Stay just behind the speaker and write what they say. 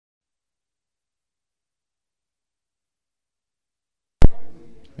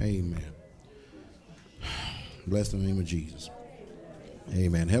Amen. Bless the name of Jesus.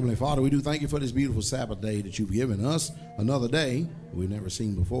 Amen. Heavenly Father, we do thank you for this beautiful Sabbath day that you've given us. Another day we've never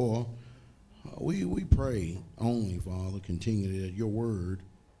seen before. We pray only, Father, continue that your word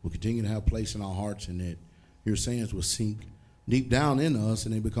will continue to have place in our hearts and that your sayings will sink deep down in us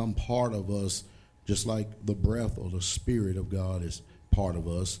and they become part of us, just like the breath or the Spirit of God is part of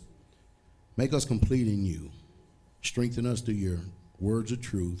us. Make us complete in you. Strengthen us through your words of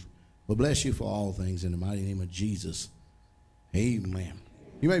truth. We'll bless you for all things in the mighty name of Jesus. Amen.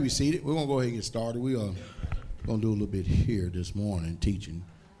 You may be seated. We're going to go ahead and get started. We are going to do a little bit here this morning, teaching,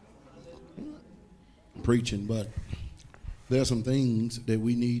 preaching, but there are some things that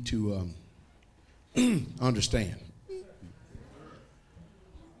we need to understand.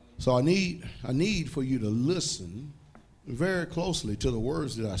 So I need for you to listen very closely to the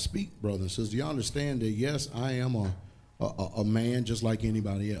words that I speak, brothers and sisters. Do you understand that, yes, I am a man just like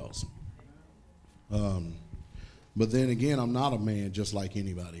anybody else? But then again, I'm not a man just like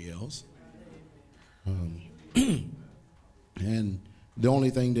anybody else. And the only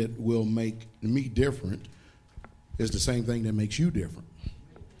thing that will make me different is the same thing that makes you different,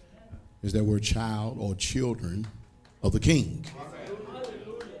 is that we're a child or children of the King.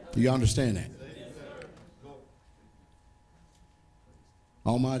 Do you understand that?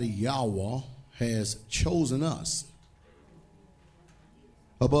 Almighty Yahweh has chosen us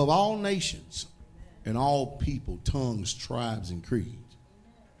above all nations and all people, tongues, tribes, and creeds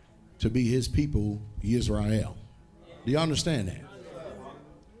to be his people, Israel. Do you understand that?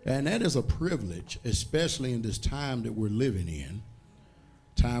 And that is a privilege, especially in this time that we're living in,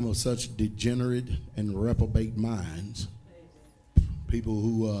 time of such degenerate and reprobate minds, people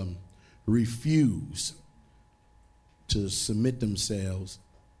who refuse to submit themselves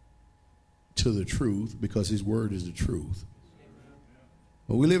to the truth because his word is the truth.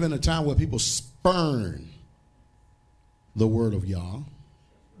 But we live in a time where people spurn the word of Yah.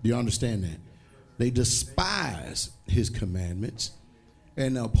 Do you understand that? They despise his commandments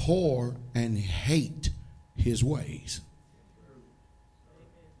and abhor and hate his ways.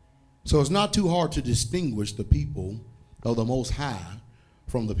 So it's not too hard to distinguish the people of the Most High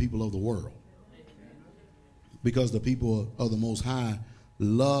from the people of the world, because the people of the Most High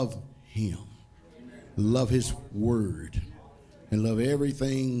love him, love his word, and love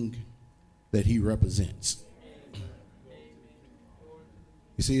everything that he represents.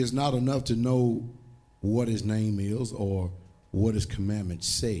 You see, it's not enough to know what his name is or what his commandment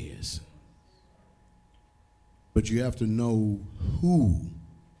says, but you have to know who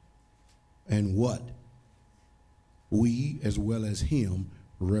and what we as well as him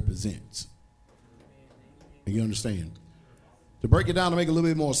represents. And you understand? To break it down, to make it a little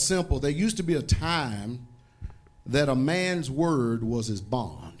bit more simple, there used to be a time that a man's word was his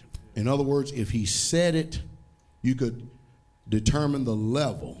bond. In other words, if he said it, you could determine the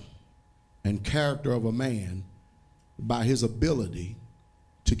level and character of a man by his ability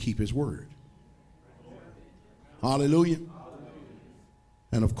to keep his word. Hallelujah.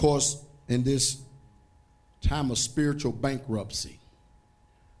 And of course, in this time of spiritual bankruptcy,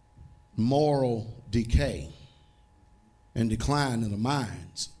 moral decay, and decline in the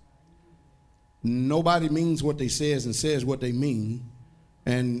minds, nobody means what they says and says what they mean,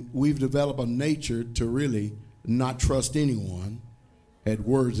 and we've developed a nature to really not trust anyone at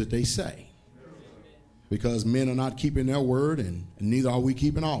words that they say, because men are not keeping their word, and neither are we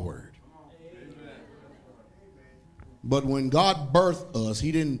keeping our word. But when God birthed us,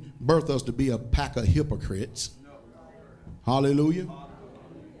 he didn't birth us to be a pack of hypocrites. Hallelujah.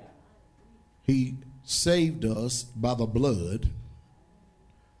 He saved us by the blood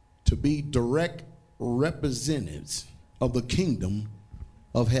to be direct representatives of the kingdom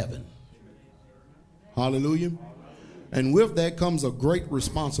of heaven. Hallelujah. And with that comes a great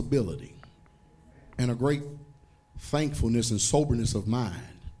responsibility and a great thankfulness and soberness of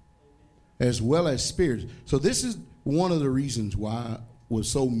mind, as well as spirit. So this is one of the reasons why, with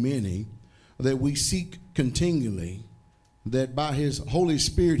so many, that we seek continually that by his Holy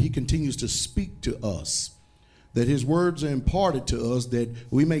Spirit he continues to speak to us, that his words are imparted to us, that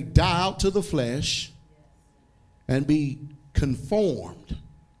we may die out to the flesh and be conformed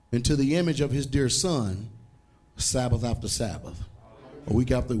into the image of his dear Son, Sabbath after Sabbath,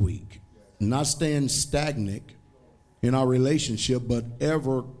 week after week. Not staying stagnant in our relationship, but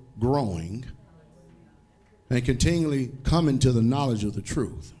ever growing and continually coming to the knowledge of the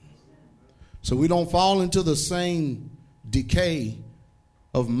truth. So we don't fall into the same decay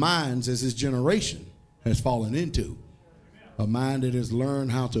of minds as this generation has fallen into. A mind that has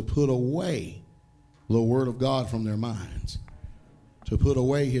learned how to put away the word of God from their minds, to put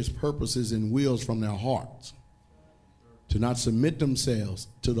away his purposes and wills from their hearts, to not submit themselves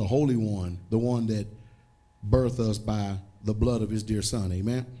to the Holy One, the one that birthed us by the blood of his dear Son.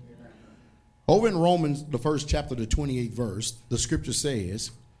 Amen. Over in Romans, the first chapter, the 28th verse, the scripture says,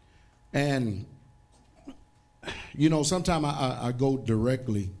 and, you know, sometimes I go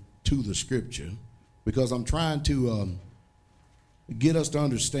directly to the scripture because I'm trying to get us to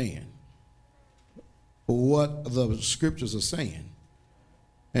understand what the scriptures are saying.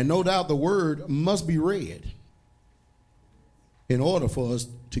 And no doubt the word must be read in order for us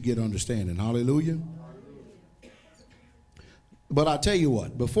to get understanding. Hallelujah. But I tell you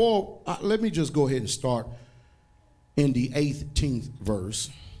what, let me just go ahead and start in the 18th verse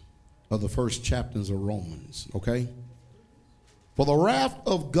of the first chapters of Romans, okay? For the wrath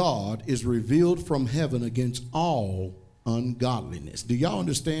of God is revealed from heaven against all ungodliness. Do y'all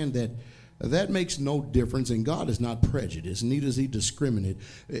understand that that makes no difference, and God is not prejudiced, neither is he discriminate.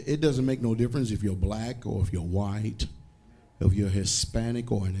 It doesn't make no difference if you're black or if you're white, if you're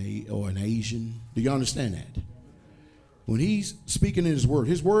Hispanic or an Asian. Do you understand that? When he's speaking in his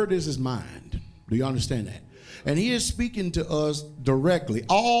word is his mind. Do you understand that? And he is speaking to us directly,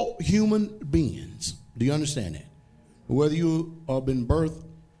 all human beings. Do you understand that? Whether you have been birthed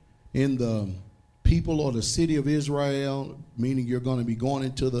in the people or the city of Israel, meaning you're going to be going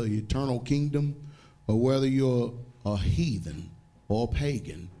into the eternal kingdom, or whether you're a heathen or a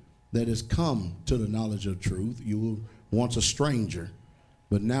pagan that has come to the knowledge of truth. You were once a stranger,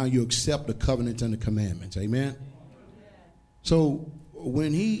 but now you accept the covenant and the commandments. Amen? So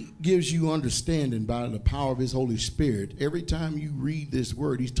when he gives you understanding by the power of his Holy Spirit, every time you read this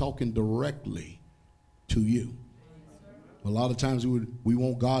word, he's talking directly to you. A lot of times we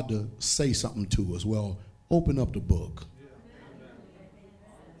want God to say something to us. Well, open up the book.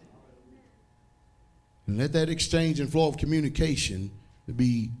 And let that exchange and flow of communication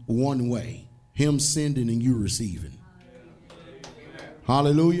be one way. Him sending and you receiving.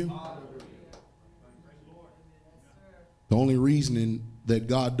 Hallelujah. The only reasoning that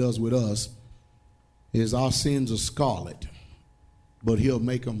God does with us is our sins are scarlet, but he'll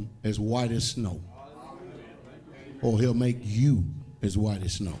make them as white as snow. Or he'll make you as white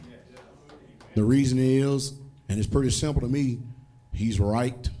as snow. The reason is, and it's pretty simple to me, he's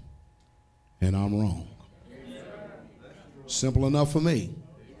right and I'm wrong. Simple enough for me.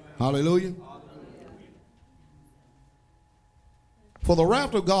 Hallelujah. For the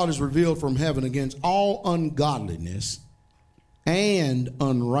wrath of God is revealed from heaven against all ungodliness and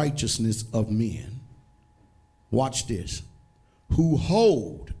unrighteousness of men. Watch this. Who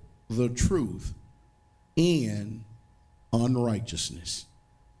hold the truth in unrighteousness.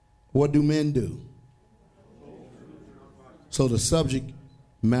 What do men do? So the subject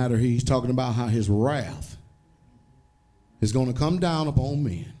matter, he's talking about how his wrath is going to come down upon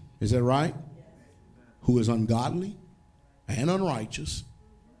men. Is that right? Who is ungodly and unrighteous.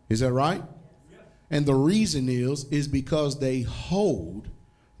 Is that right? And the reason is because they hold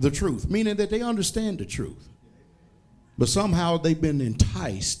the truth, meaning that they understand the truth. But somehow they've been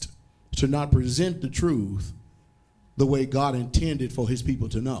enticed to not present the truth the way God intended for his people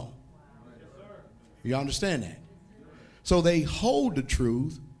to know. You understand that? So they hold the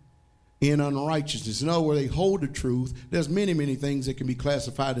truth in unrighteousness. In other words, they hold the truth. There's many, many things that can be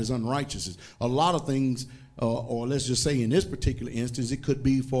classified as unrighteousness. A lot of things, or let's just say in this particular instance, it could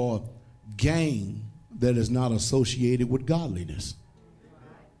be for gain that is not associated with godliness.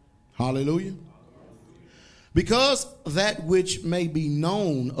 Hallelujah. Because that which may be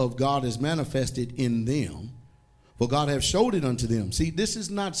known of God is manifested in them, for God hath showed it unto them. See, this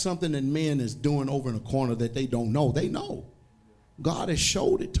is not something that men is doing over in a corner that they don't know. They know. God has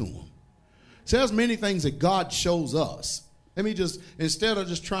showed it to them. So there's many things that God shows us. Let me just, instead of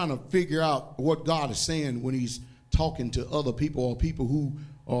just trying to figure out what God is saying when he's talking to other people or people who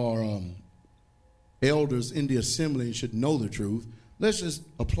are elders in the assembly and should know the truth, let's just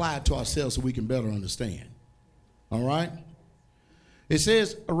apply it to ourselves so we can better understand. All right? It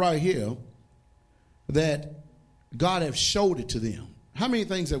says right here that God have showed it to them. How many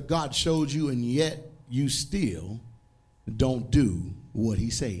things have God showed you and yet you still don't do what he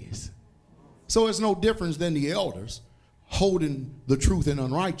says? So it's no difference than the elders holding the truth in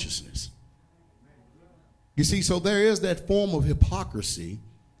unrighteousness. You see, so there is that form of hypocrisy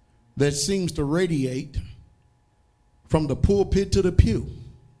that seems to radiate from the pulpit to the pew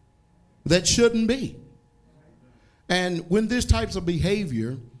that shouldn't be. And when this types of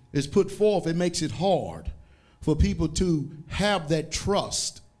behavior is put forth, it makes it hard for people to have that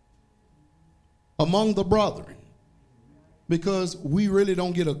trust among the brethren. because we really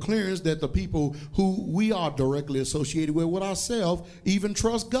don't get a clearance that the people who we are directly associated with ourselves even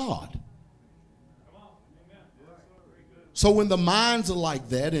trust God. So when the minds are like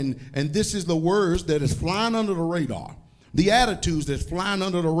that, and this is the words that is flying under the radar, the attitudes that's flying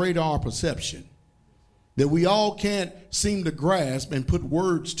under the radar perception, that we all can't seem to grasp and put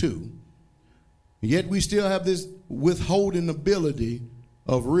words to, yet we still have this withholding ability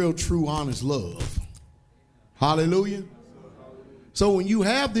of real, true, honest love. Hallelujah. So when you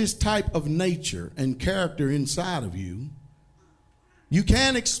have this type of nature and character inside of you, you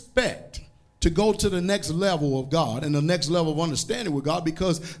can't expect to go to the next level of God and the next level of understanding with God,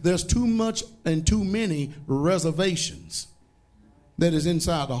 because there's too much and too many reservations that is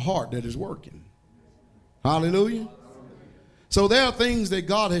inside the heart that is working. Hallelujah. So there are things that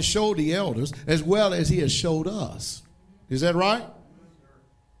God has showed the elders as well as he has showed us. Is that right?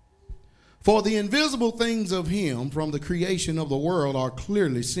 For the invisible things of him from the creation of the world are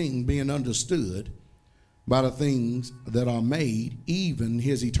clearly seen, being understood by the things that are made, even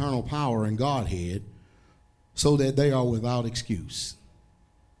his eternal power and Godhead, so that they are without excuse.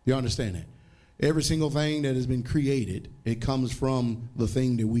 You understand that? Every single thing that has been created, it comes from the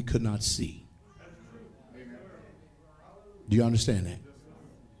thing that we could not see. Do you understand that?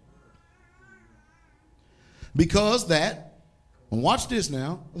 Because that, and watch this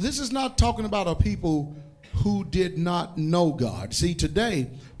now, this is not talking about a people who did not know God. See, today,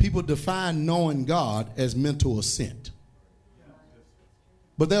 people define knowing God as mental assent.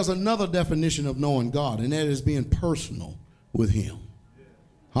 But there's another definition of knowing God, and that is being personal with him.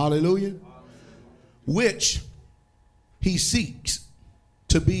 Hallelujah. Which he seeks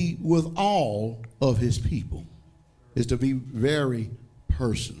to be with all of his people, is to be very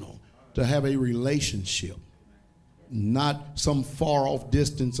personal, to have a relationship, not some far off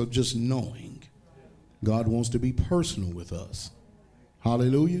distance of just knowing. God wants to be personal with us.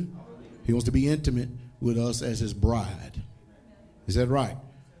 Hallelujah. He wants to be intimate with us as his bride. Is that right?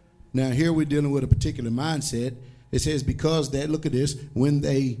 Now here we're dealing with a particular mindset. It says, because that, look at this, when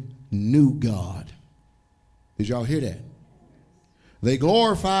they knew God. Did y'all hear that? They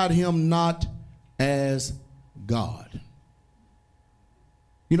glorified him not as God.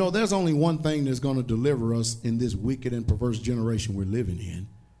 You know, there's only one thing that's going to deliver us in this wicked and perverse generation we're living in,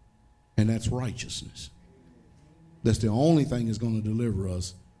 and that's righteousness. That's the only thing that's going to deliver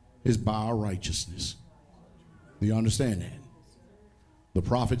us, is by our righteousness. Do you understand that? The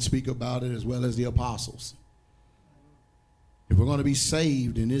prophets speak about it as well as the apostles. If we're going to be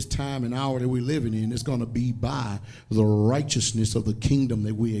saved in this time and hour that we're living in, it's going to be by the righteousness of the kingdom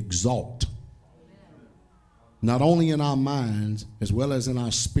that we exalt. Not only in our minds as well as in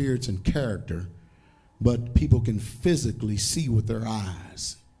our spirits and character, but people can physically see with their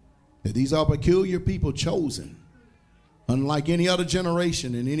eyes that these are peculiar people chosen, unlike any other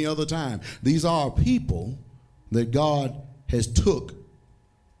generation in any other time. These are people that God has took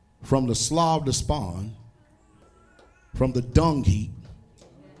from the slough of the spawn, from the dung heap,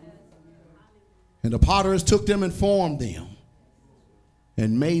 and the potter has took them and formed them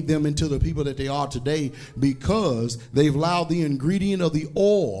and made them into the people that they are today, because they've allowed the ingredient of the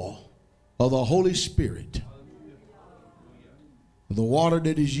oil of the Holy Spirit, the water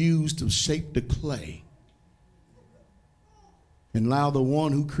that is used to shape the clay, and allow the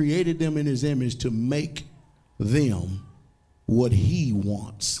one who created them in his image to make them what he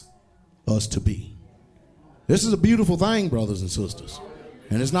wants us to be. This is a beautiful thing, brothers and sisters.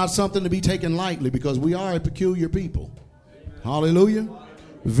 And it's not something to be taken lightly, because we are a peculiar people. Hallelujah.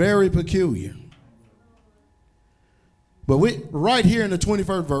 Very peculiar. But right here in the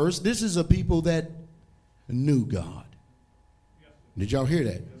 21st verse, this is a people that knew God. Did y'all hear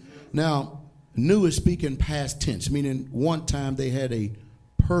that? Now, knew is speaking past tense, meaning one time they had a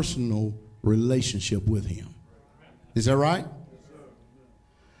personal relationship with him. Is that right?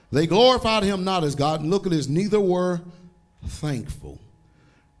 They glorified him not as God. And look at this. Neither were thankful,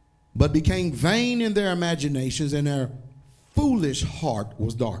 but became vain in their imaginations, and their foolish heart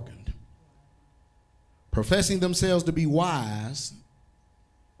was darkened. Professing themselves to be wise,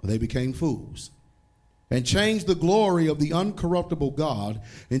 they became fools, and changed the glory of the uncorruptible God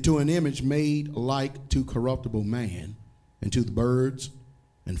into an image made like to corruptible man, and to the birds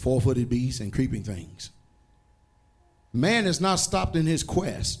and four-footed beasts and creeping things. Man has not stopped in his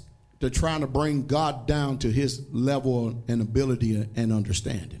quest to trying to bring God down to his level and ability and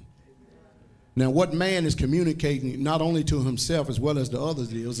understanding. Now, what man is communicating not only to himself as well as to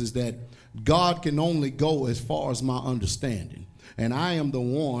others is that God can only go as far as my understanding. And I am the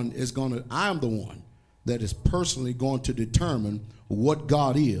one that is personally going to determine what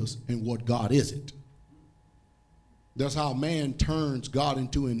God is and what God isn't. That's how man turns God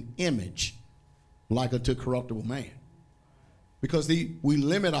into an image like unto corruptible man. Because we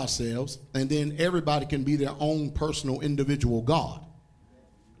limit ourselves, and then everybody can be their own personal individual God.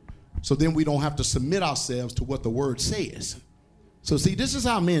 So then we don't have to submit ourselves to what the word says. So see, this is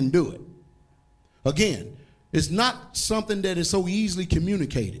how men do it. Again, it's not something that is so easily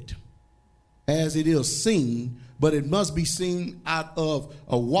communicated as it is seen, but it must be seen out of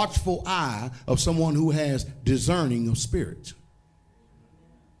a watchful eye of someone who has discerning of spirits.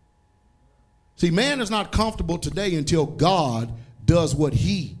 See, man is not comfortable today until God does what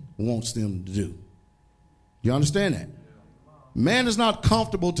he wants them to do. You understand that? Man is not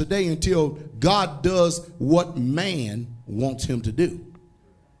comfortable today until God does what man wants him to do.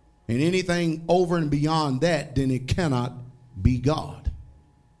 And anything over and beyond that, then it cannot be God.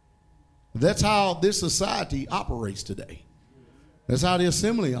 That's how this society operates today. That's how the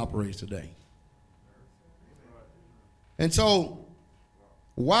assembly operates today. And so,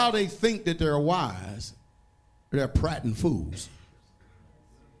 while they think that they're wise, they're prating fools.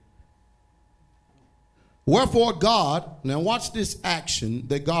 Wherefore God, now watch this action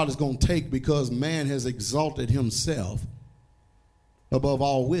that God is going to take because man has exalted himself above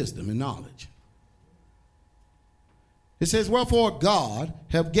all wisdom and knowledge. It says, wherefore God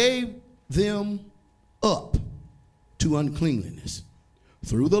have gave them up to uncleanliness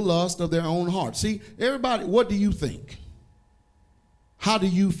through the lust of their own heart. See, everybody, what do you think? How do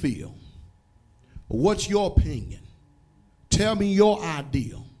you feel? What's your opinion? Tell me your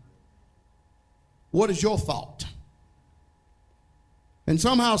ideal. What is your thought? And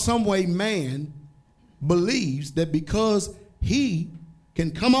somehow, some way, man believes that because he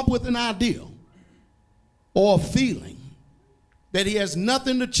can come up with an ideal or a feeling that he has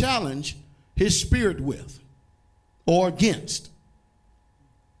nothing to challenge his spirit with or against.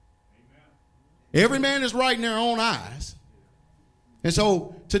 Every man is right in their own eyes. And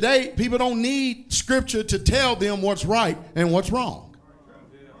so today, people don't need scripture to tell them what's right and what's wrong.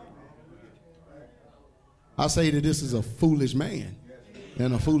 I say that this is a foolish man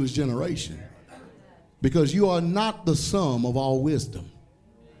and a foolish generation because you are not the sum of all wisdom.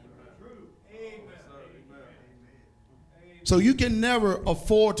 So you can never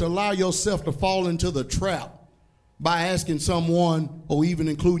afford to allow yourself to fall into the trap by asking someone, or even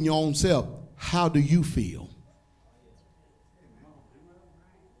including your own self, how do you feel?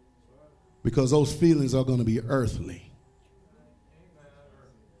 Because those feelings are going to be earthly.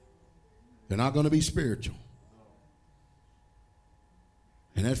 They're not going to be spiritual.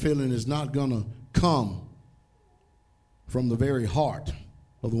 And that feeling is not going to come from the very heart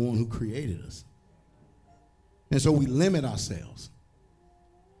of the one who created us. And so we limit ourselves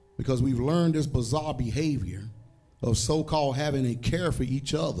because we've learned this bizarre behavior of so-called having a care for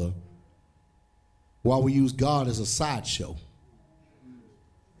each other while we use God as a sideshow.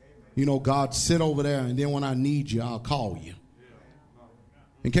 You know, God, sit over there, and then when I need you, I'll call you.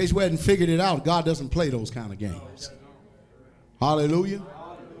 In case we hadn't figured it out, God doesn't play those kind of games. Hallelujah.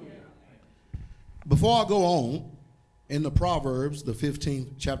 Before I go on, in the Proverbs, the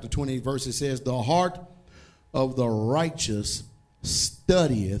 15th chapter 28 verse, it says, the heart of the righteous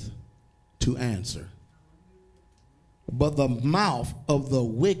studieth to answer, but the mouth of the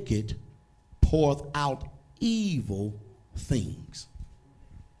wicked poureth out evil things.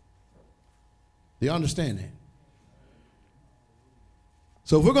 Do you understand that?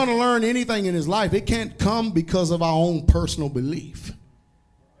 So if we're going to learn anything in his life, it can't come because of our own personal belief,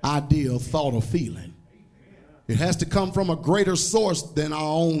 idea, thought, or feeling. It has to come from a greater source than our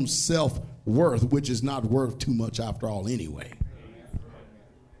own self-worth, which is not worth too much after all anyway.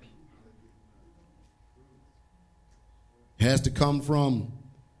 It has to come from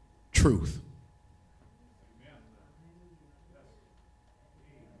truth.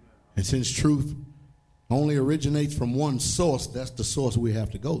 And since truth only originates from one source, that's the source we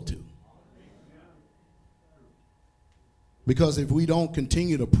have to go to. Because if we don't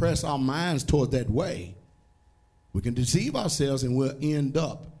continue to press our minds toward that way, we can deceive ourselves and we'll end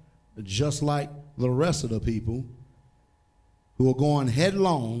up just like the rest of the people who are going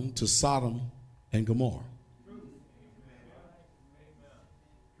headlong to Sodom and Gomorrah.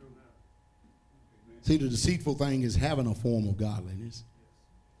 See, the deceitful thing is having a form of godliness,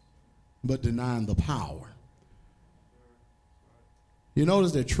 but denying the power. You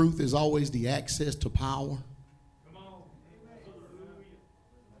notice that truth is always the access to power.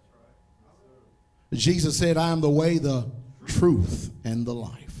 Jesus said, I am the way, the truth, and the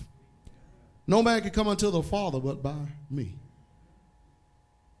life. No man can come unto the Father but by me.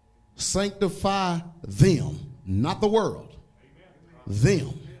 Sanctify them, not the world,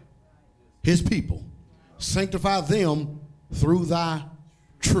 them, his people. Sanctify them through thy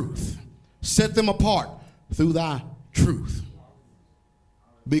truth. Set them apart through thy truth.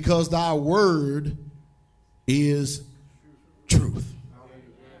 Because thy word is truth.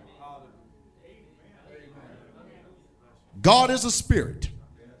 God is a spirit,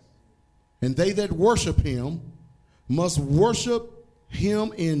 and they that worship him must worship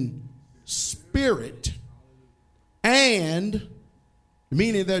him in spirit and,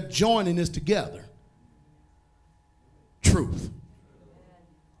 meaning they're joining this together, truth.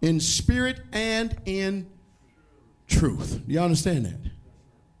 In spirit and in truth. Do you understand that?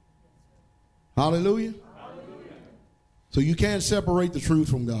 Hallelujah. So you can't separate the truth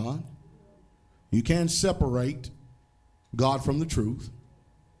from God. You can't separate God from the truth.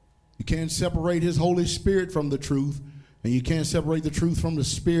 You can't separate his Holy Spirit from the truth. And you can't separate the truth from the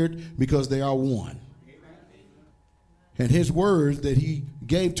Spirit, because they are one. And his words that he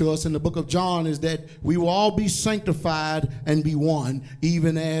gave to us in the book of John is that we will all be sanctified and be one,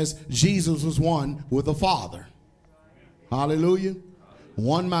 even as Jesus was one with the Father. Hallelujah.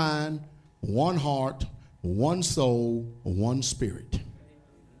 One mind, one heart, one soul, one spirit.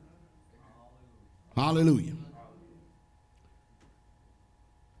 Hallelujah.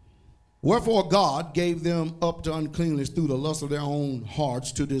 Wherefore God gave them up to uncleanness through the lust of their own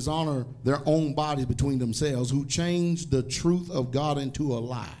hearts, to dishonor their own bodies between themselves, who changed the truth of God into a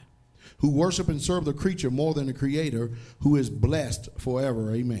lie, who worship and serve the creature more than the Creator, who is blessed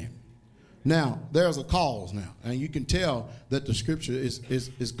forever. Amen. Now, there's a cause now, and you can tell that the scripture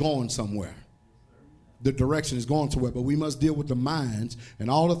is going somewhere. The direction is going somewhere, but we must deal with the minds and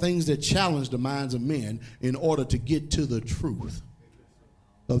all the things that challenge the minds of men in order to get to the truth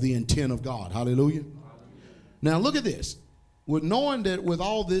of the intent of God. Hallelujah. Now look at this. With knowing that with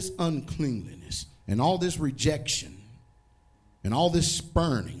all this uncleanliness and all this rejection and all this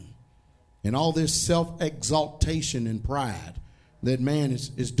spurning and all this self-exaltation and pride that man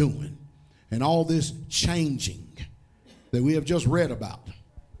is doing, and all this changing that we have just read about,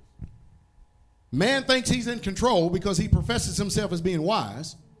 man thinks he's in control because he professes himself as being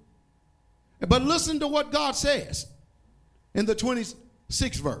wise. But listen to what God says in the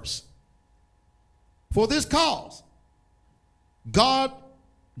 26th verse. For this cause, God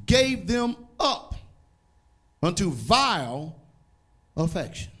gave them up unto vile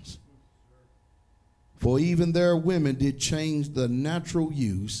affections. For even their women did change the natural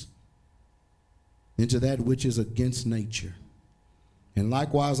use into that which is against nature. And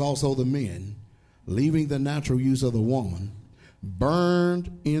likewise also the men, leaving the natural use of the woman,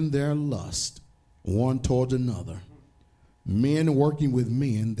 burned in their lust one toward another, men working with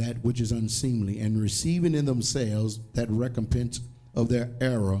men that which is unseemly, and receiving in themselves that recompense of their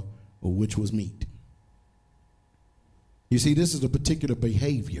error, which was meet. You see, this is a particular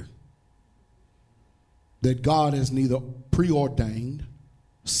behavior that God has neither preordained,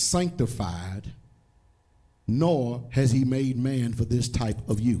 sanctified, nor has he made man for this type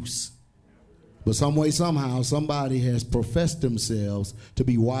of use. But some way, somehow, somebody has professed themselves to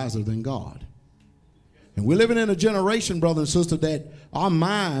be wiser than God. And we're living in a generation, brother and sister, that our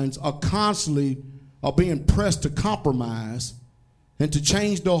minds are constantly being pressed to compromise and to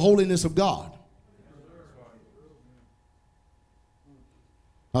change the holiness of God.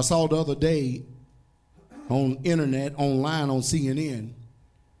 I saw the other day on internet, online on CNN,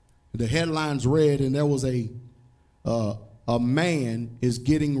 the headlines read, and there was a man is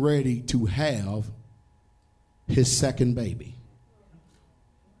getting ready to have his second baby.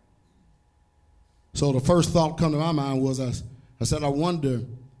 So the first thought come to my mind was, I said, I wonder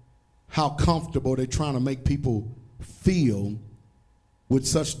how comfortable they're trying to make people feel with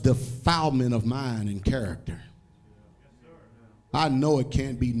such defilement of mind and character. I know it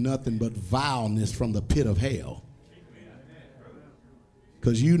can't be nothing but vileness from the pit of hell.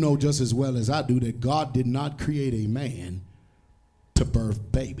 Because you know just as well as I do that God did not create a man to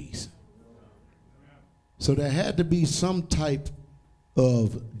birth babies. So there had to be some type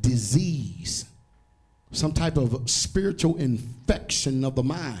of disease, some type of spiritual infection of the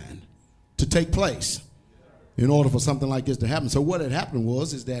mind to take place in order for something like this to happen. So what had happened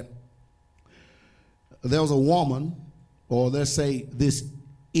is that there was a woman, or let's say this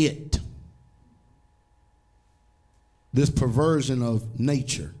perversion of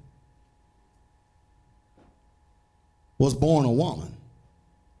nature, was born a woman,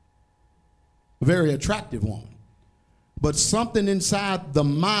 a very attractive woman. But something inside the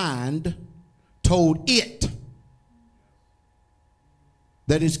mind told it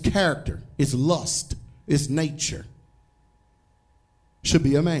that its character, its lust, its nature should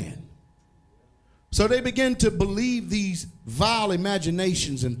be a man. So they begin to believe these vile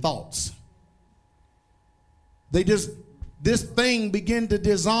imaginations and thoughts. this thing began to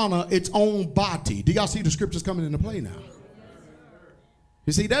dishonor its own body. Do y'all see the scriptures coming into play now?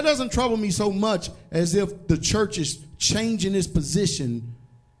 You see, that doesn't trouble me so much as if the church is changing its position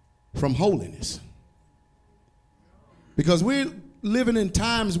from holiness. Because we're living in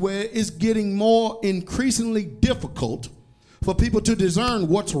times where it's getting more increasingly difficult for people to discern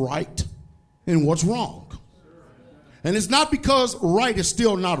what's right and what's wrong. And it's not because right is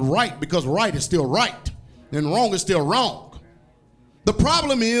still not right, because right is still right and wrong is still wrong. The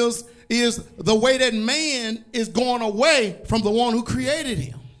problem is the way that man is going away from the one who created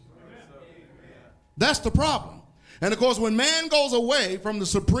him. That's the problem. And of course, when man goes away from the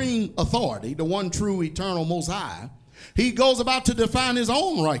supreme authority, the one true, eternal, most high, he goes about to define his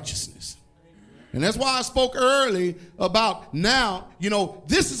own righteousness. And that's why I spoke early about now,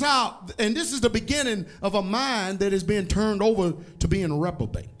 this is how, and this is the beginning of a mind that is being turned over to being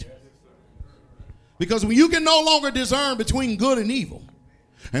reprobate. Because when you can no longer discern between good and evil,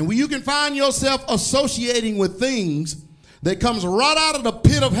 and when you can find yourself associating with things that comes right out of the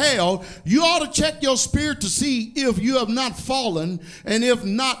pit of hell, you ought to check your spirit to see if you have not fallen, and if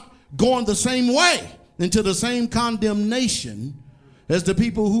not going the same way into the same condemnation as the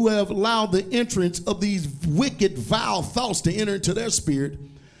people who have allowed the entrance of these wicked, vile thoughts to enter into their spirit.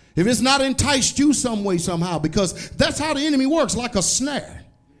 If it's not enticed you some way, somehow, because that's how the enemy works, like a snare.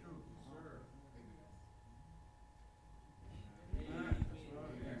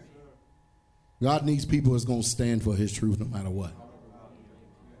 God needs people that's going to stand for his truth no matter what.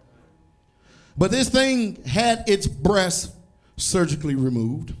 But this thing had its breast surgically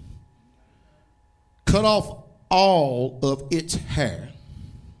removed, cut off all of its hair,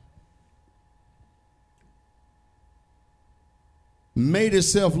 made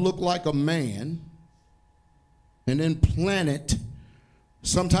itself look like a man, and then planted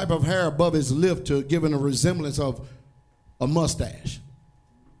some type of hair above his lip to give it a resemblance of a mustache.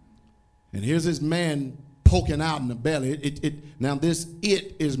 And here's this man poking out in the belly. Now this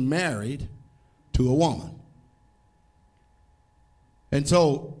is married to a woman. And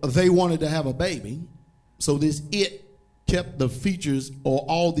so they wanted to have a baby. So this kept the features or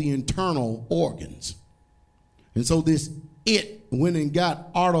all the internal organs. And so this went and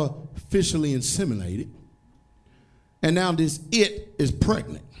got artificially inseminated. And now this is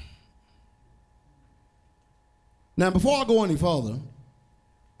pregnant. Now before I go any further,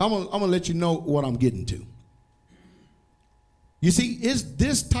 I'm gonna let you know what I'm getting to. You see, it's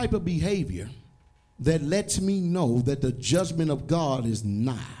this type of behavior that lets me know that the judgment of God is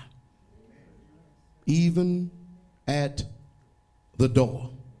nigh, even at the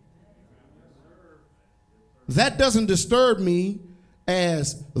door. That doesn't disturb me,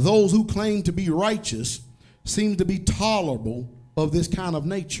 as those who claim to be righteous seem to be tolerable of this kind of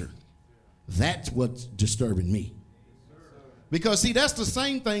nature. That's what's disturbing me. Because, see, that's the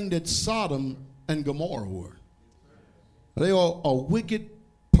same thing that Sodom and Gomorrah were. They are a wicked,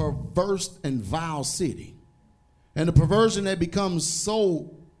 perverse, and vile city. And the perversion that becomes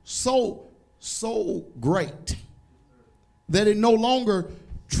so great that it no longer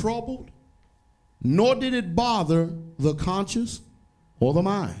troubled, nor did it bother the conscience or the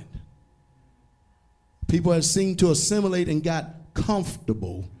mind. People have seemed to assimilate and got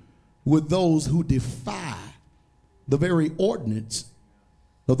comfortable with those who defy the very ordinance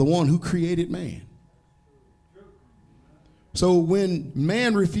of the one who created man. So when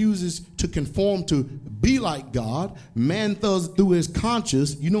man refuses to conform to be like God, man does through his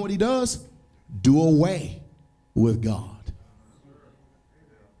conscience, you know what he does? Do away with God.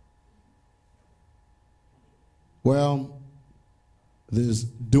 Well, this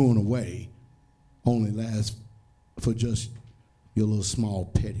doing away only lasts for just your little small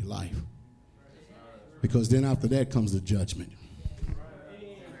petty life. Because then after that comes the judgment.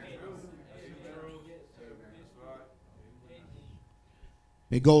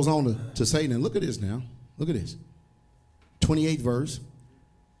 It goes on to say, now look at this now. Look at this. 28th verse.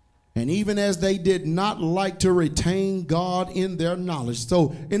 And even as they did not like to retain God in their knowledge.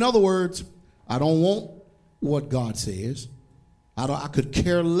 So, in other words, I don't want what God says. I could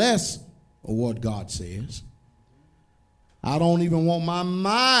care less of what God says. I don't even want my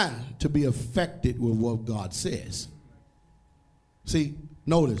mind to be affected with what God says. See,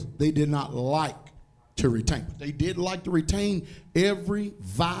 notice, they did not like to retain. But they did like to retain every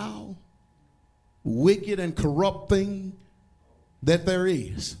vile, wicked, and corrupt thing that there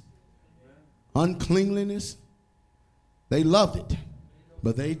is. Uncleanliness, they loved it.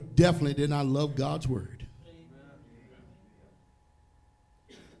 But they definitely did not love God's word.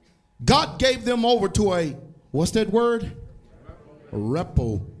 God gave them over to a, what's that word?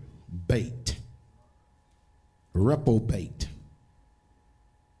 Reprobate. reprobate,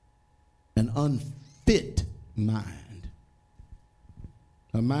 an unfit mind,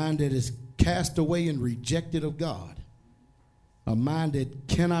 a mind that is cast away and rejected of God, a mind that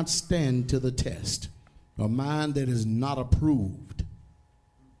cannot stand to the test, a mind that is not approved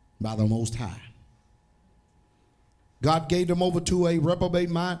by the Most High. God gave them over to a reprobate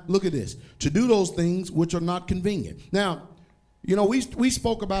mind. Look at this. To do those things which are not convenient. Now, you know, we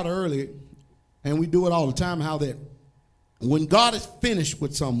spoke about earlier, and we do it all the time, how that when God is finished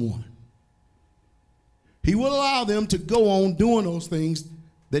with someone, he will allow them to go on doing those things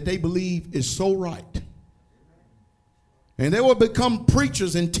that they believe is so right. And they will become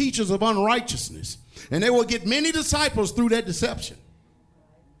preachers and teachers of unrighteousness. And they will get many disciples through that deception.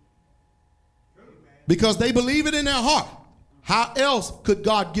 Because they believe it in their heart. How else could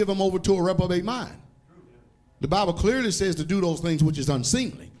God give them over to a reprobate mind? The Bible clearly says to do those things which is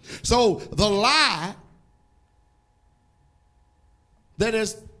unseemly. So the lie that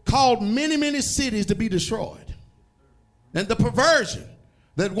has caused many, many cities to be destroyed, and the perversion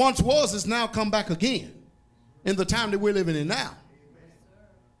that once was has now come back again in the time that we're living in now.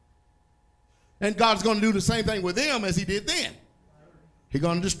 And God's going to do the same thing with them as he did then. He's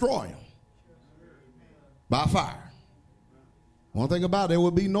going to destroy them by fire. One thing about it, there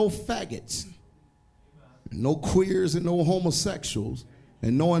will be no faggots, no queers and no homosexuals,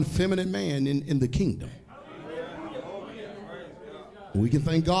 and no effeminate man in the kingdom. We can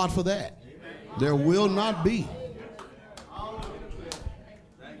thank God for that. There will not be.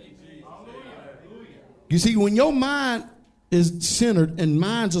 You see, when your mind is centered and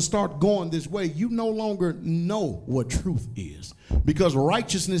minds will start going this way, you no longer know what truth is. Because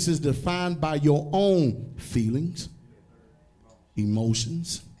righteousness is defined by your own feelings,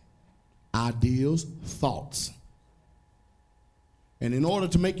 emotions, ideals, thoughts. And in order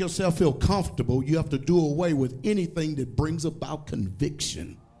to make yourself feel comfortable, you have to do away with anything that brings about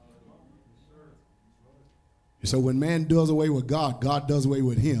conviction. So when man does away with God, God does away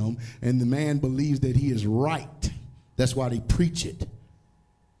with him, and the man believes that he is right. That's why they preach it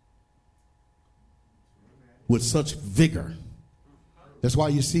with such vigor. That's why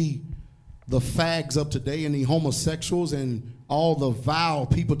you see the fags of today and the homosexuals and all the vile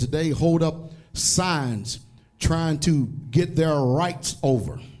people today hold up signs trying to get their rights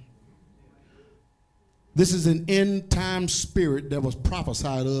over. This is an end time spirit that was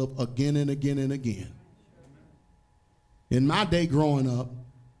prophesied of again and again and again. In my day growing up,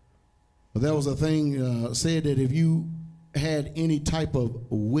 there was a thing said that if you had any type of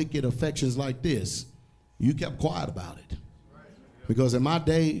wicked affections like this, you kept quiet about it. Because in my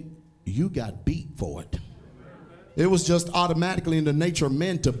day, you got beat for it. It was just automatically in the nature of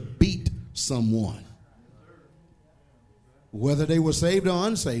men to beat someone. Whether they were saved or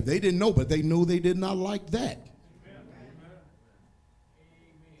unsaved, they didn't know, but they knew they did not like that.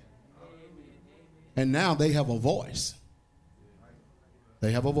 And now they have a voice.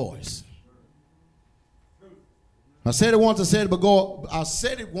 They have a voice. I said it once, I said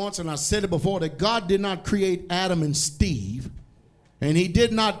it once, and I said it before, that God did not create Adam and Steve, and he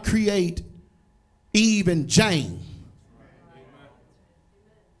did not create Eve and Jane.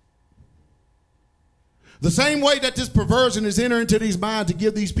 The same way that this perversion is entering into these minds to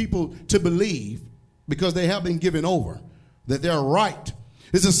give these people to believe, because they have been given over, that they're right.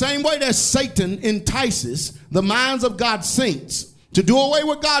 It's the same way that Satan entices the minds of God's saints to do away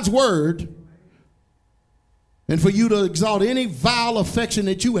with God's word and for you to exalt any vile affection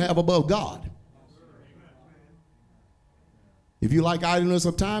that you have above God. If you like idleness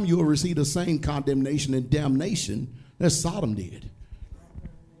of time, you will receive the same condemnation and damnation that Sodom did.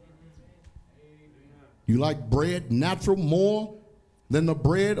 You like bread natural more than the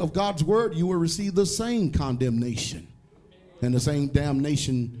bread of God's word, you will receive the same condemnation and the same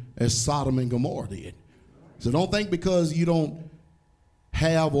damnation as Sodom and Gomorrah did. So don't think because you don't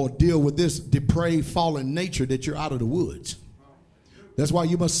have or deal with this depraved fallen nature that you're out of the woods. That's why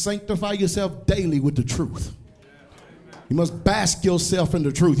you must sanctify yourself daily with the truth. You must bask yourself in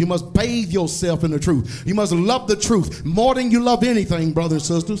the truth. You must bathe yourself in the truth. You must love the truth more than you love anything, brothers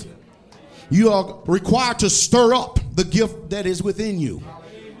and sisters. You are required to stir up the gift that is within you.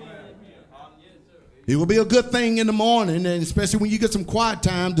 It will be a good thing in the morning, and especially when you get some quiet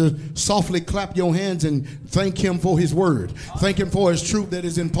time, to softly clap your hands and thank him for his word. Thank him for his truth that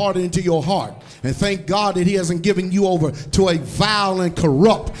is imparted into your heart. And thank God that he hasn't given you over to a vile and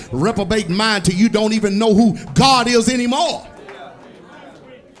corrupt, reprobate mind till you don't even know who God is anymore.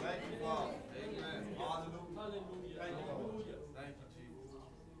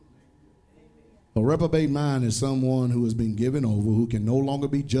 A reprobate mind is someone who has been given over, who can no longer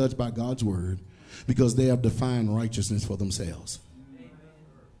be judged by God's word, because they have defined righteousness for themselves.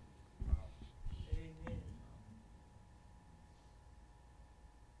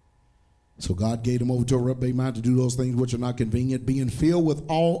 So God gave them over to a reprobate mind to do those things which are not convenient, being filled with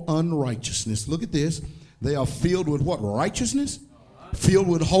all unrighteousness. Look at this. They are filled with what? Righteousness? Filled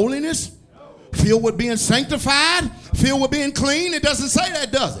with holiness? Filled with being sanctified? Filled with being clean? It doesn't say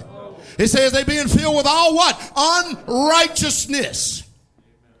that, does it? It says they're being filled with all what? Unrighteousness.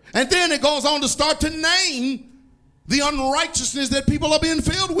 And then it goes on to start to name the unrighteousness that people are being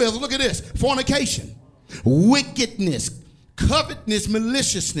filled with. Look at this. Fornication, wickedness, covetousness,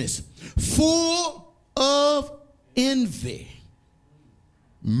 maliciousness, full of envy,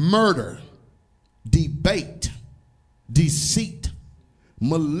 murder, debate, deceit,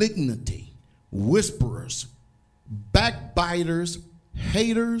 malignity, whisperers, backbiters,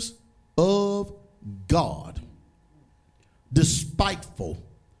 haters of God, despiteful,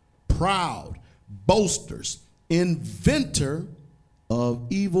 proud, boasters, inventor of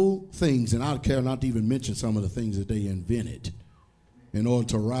evil things. And I care not to even mention some of the things that they invented in order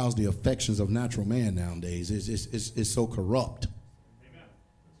to arouse the affections of natural man nowadays. It's so corrupt.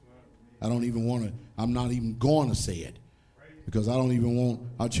 I don't even want to, I'm not even going to say it, because I don't even want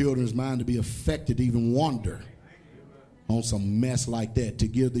our children's mind to be affected to even wonder on some mess like that, to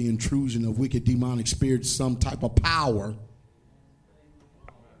give the intrusion of wicked demonic spirits some type of power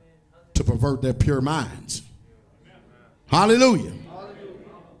to pervert their pure minds. Hallelujah.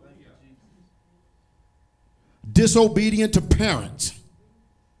 Disobedient to parents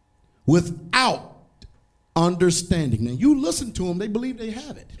without understanding. Now you listen to them, they believe they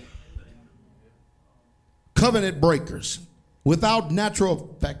have it. Covenant breakers without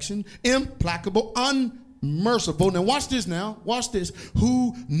natural affection, implacable, unmerciful. Now watch this now. Watch this.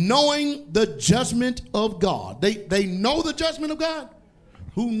 Who, knowing the judgment of God. They know the judgment of God.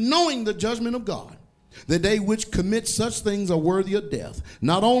 Who, knowing the judgment of God, that they which commit such things are worthy of death,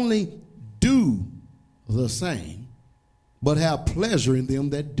 not only do the same, but have pleasure in them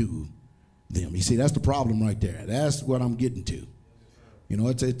that do them. You see, that's the problem right there. That's what I'm getting to. You know,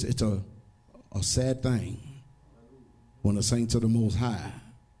 it's a sad thing when the saints of the Most High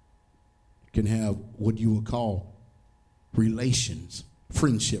can have what you would call relations,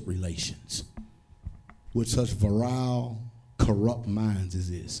 friendship relations, with such virile, corrupt minds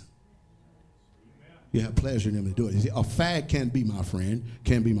as this. You have pleasure in them to do it. You see, a fag can't be my friend,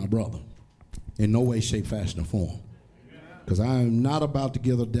 can't be my brother. In no way, shape, fashion, or form. Because I am not about to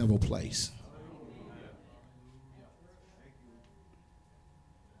give the devil place.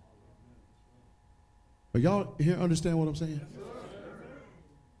 Are y'all here understand what I'm saying?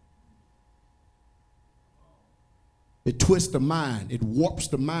 It twists the mind. It warps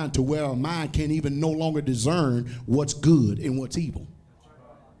the mind to where a mind can't even no longer discern what's good and what's evil.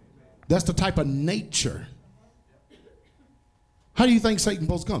 That's the type of nature. How do you think Satan's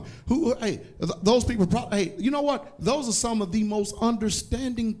supposed to come? Those people, hey, you know what? Those are some of the most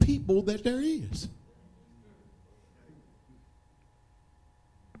understanding people that there is.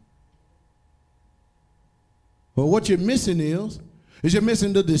 Well, what you're missing is you're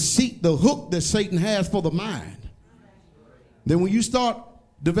missing the deceit, the hook that Satan has for the mind. Then when you start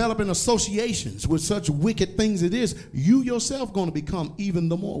developing associations with such wicked things it is, you yourself going to become even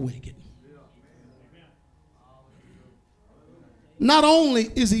the more wicked. Not only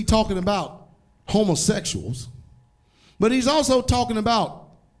is he talking about homosexuals, but he's also talking about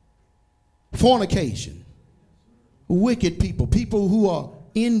fornication, wicked people, people who are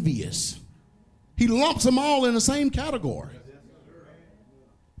envious. He lumps them all in the same category.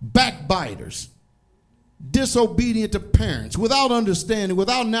 Backbiters, disobedient to parents, without understanding,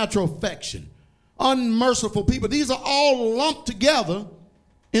 without natural affection, unmerciful people. These are all lumped together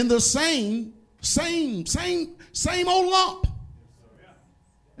in the same old lump.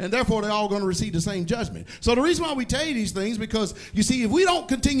 And therefore, they're all going to receive the same judgment. So the reason why we tell you these things, because, you see, if we don't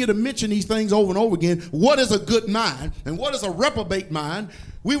continue to mention these things over and over again, what is a good mind and what is a reprobate mind,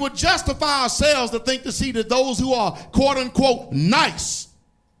 we would justify ourselves to think to see that those who are, quote unquote, nice,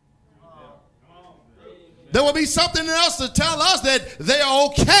 there will be something else to tell us that they are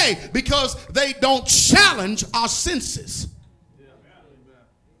okay because they don't challenge our senses.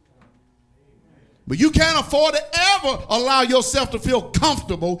 But you can't afford to ever allow yourself to feel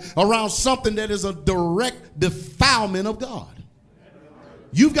comfortable around something that is a direct defilement of God.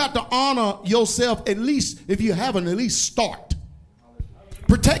 You've got to honor yourself, at least, if you haven't, at least start.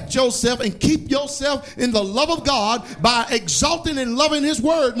 Protect yourself and keep yourself in the love of God by exalting and loving his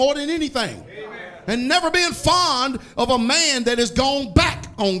word more than anything. Amen. And never being fond of a man that has gone back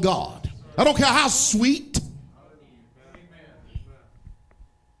on God. I don't care how sweet.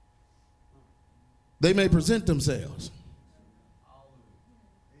 They may present themselves.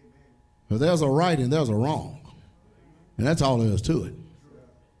 But there's a right and there's a wrong. And that's all there is to it.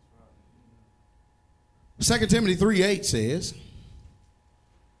 2 Timothy 3:8 says,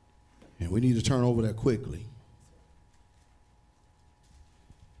 and we need to turn over that quickly.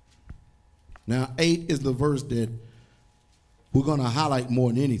 Now, 8 is the verse that we're going to highlight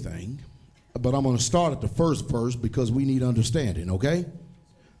more than anything. But I'm going to start at the first verse because we need understanding, okay?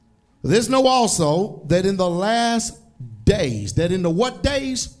 This know also that in the last days, that in the what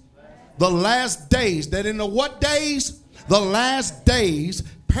days? The last days, that in the what days? The last days,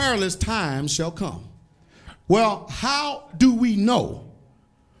 perilous times shall come. Well, how do we know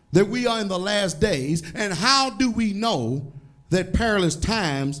that we are in the last days? And how do we know that perilous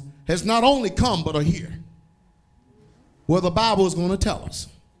times has not only come but are here? Well, the Bible is going to tell us.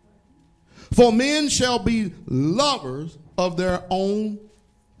 For men shall be lovers of their own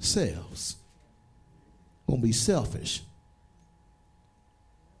selves. Going to be selfish.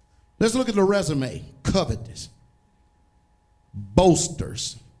 Let's look at the resume. Covetous,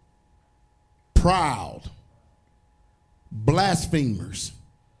 boasters, proud, blasphemers.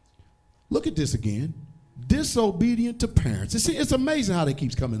 Look at this again. Disobedient to parents. See, it's amazing how that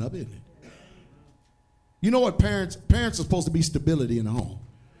keeps coming up, isn't it? You know what parents are supposed to be stability in the home.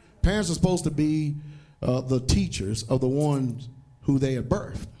 Parents are supposed to be the teachers of the ones who they have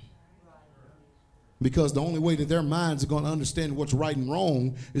birthed. Because the only way that their minds are going to understand what's right and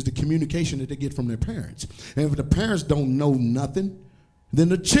wrong is the communication that they get from their parents. And if the parents don't know nothing, then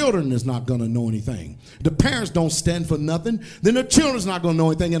the children is not going to know anything. The parents don't stand for nothing, then the children's not going to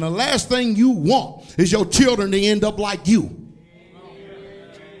know anything. And the last thing you want is your children to end up like you.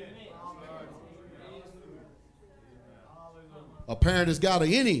 A parent that's got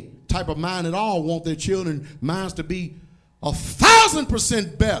any type of mind at all want their children's minds to be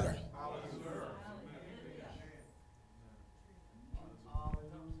 1,000% better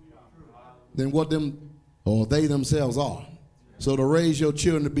than what them or they themselves are. So to raise your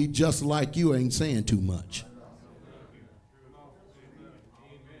children to be just like you ain't saying too much.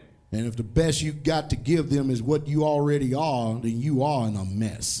 And if the best you got to give them is what you already are, then you are in a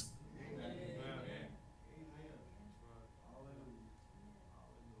mess.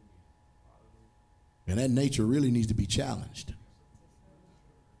 And that nature really needs to be challenged.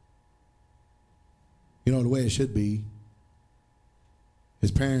 You know, the way it should be,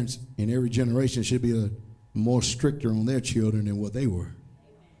 his parents in every generation should be more stricter on their children than what they were.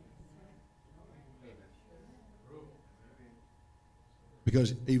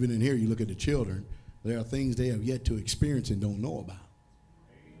 Because even in here, you look at the children, there are things they have yet to experience and don't know about.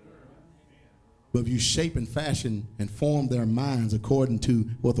 But if you shape and fashion and form their minds according to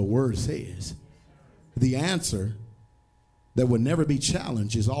what the word says, the answer that would never be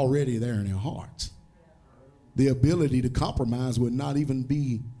challenged is already there in their hearts. The ability to compromise would not even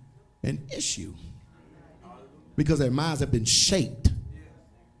be an issue because their minds have been shaped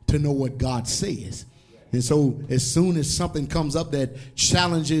to know what God says. And so as soon as something comes up that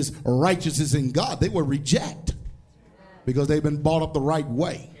challenges righteousness in God, they will reject because they've been brought up the right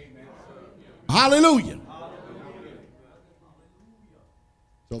way. Hallelujah.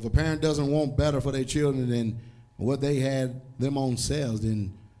 So if a parent doesn't want better for their children than what they had them own selves,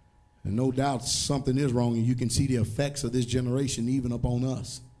 then no doubt something is wrong, and you can see the effects of this generation even upon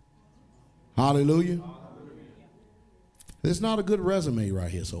us. Hallelujah. It's not a good resume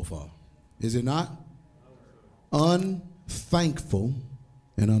right here so far. Is it not? Unthankful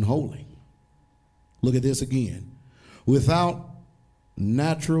and unholy. Look at this again. Without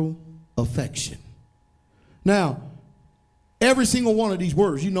natural affection. Now, every single one of these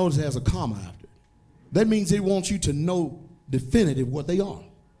words, you notice has a comma after it. That means it wants you to know definitive what they are.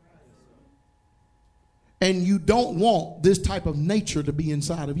 And you don't want this type of nature to be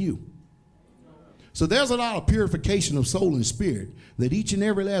inside of you. So there's a lot of purification of soul and spirit that each and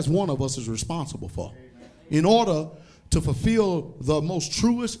every last one of us is responsible for in order to fulfill the most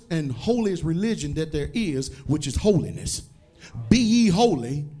truest and holiest religion that there is, which is holiness. Be ye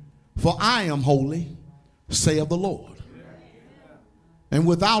holy, for I am holy, saith the Lord. And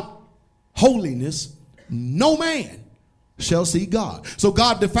without holiness, no man shall see God. So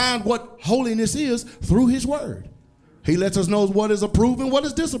God defined what holiness is through his word. He lets us know what is approved and what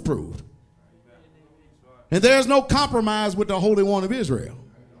is disapproved. And there's no compromise with the Holy One of Israel.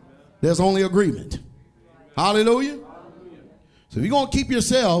 There's only agreement. Hallelujah. So if you're going to keep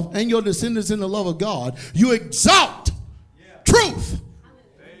yourself and your descendants in the love of God, you exalt truth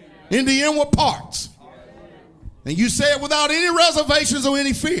in the inward parts. And you say it without any reservations or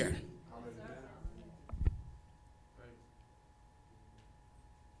any fear.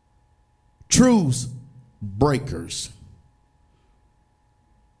 truce breakers.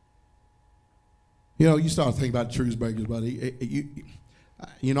 You know, you start thinking about truce breakers, buddy.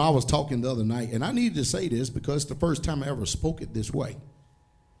 You know, I was talking the other night, and I needed to say this because it's the first time I ever spoke it this way.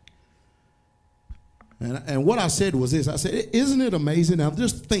 And what I said was this. I said, isn't it amazing? Now,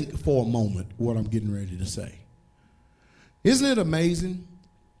 just think for a moment what I'm getting ready to say. Isn't it amazing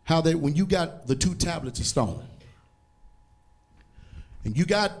how that when you got the 2 tablets of stone, and you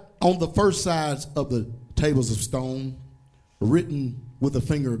got on the first sides of the tables of stone, written with the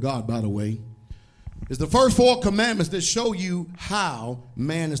finger of God, by the way, is the first 4 commandments that show you how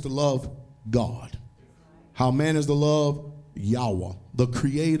man is to love God, how man is to love Yahweh, the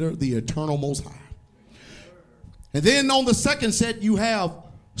creator, the eternal most high. And then on the second set, you have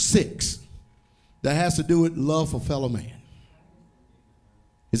 6 that has to do with love for fellow man.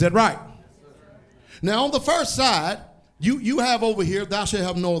 Is that right? Now, on the first side, you have over here, thou shalt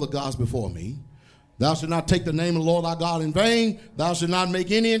have no other gods before me. Thou shalt not take the name of the Lord thy God in vain. Thou shalt not make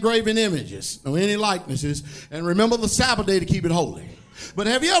any engraven images or any likenesses. And remember the Sabbath day to keep it holy. But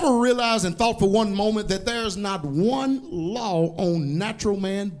have you ever realized and thought for one moment that there's not one law on natural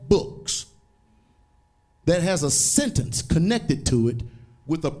man books that has a sentence connected to it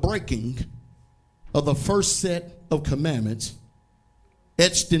with the breaking of the first set of commandments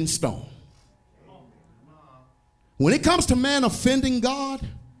etched in stone? When it comes to man offending God,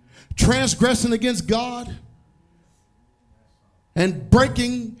 transgressing against God, and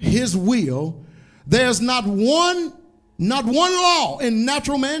breaking his will, there's not one law in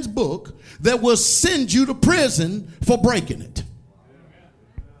natural man's book that will send you to prison for breaking it.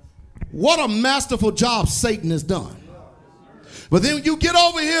 What a masterful job Satan has done. But then you get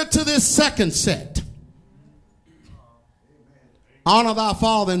over here to this second set. Honor thy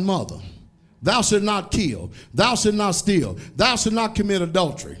father and mother. Thou shalt not kill. Thou shalt not steal. Thou shalt not commit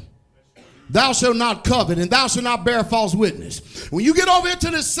adultery. Thou shalt not covet, and thou shalt not bear false witness. When you get over here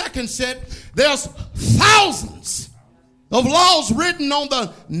to this second set, there's thousands of laws written on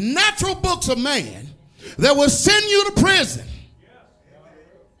the natural books of man that will send you to prison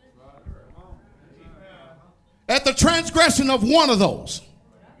at the transgression of one of those.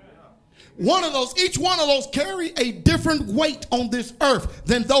 Each one of those carry a different weight on this earth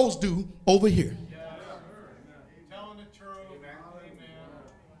than those do over here.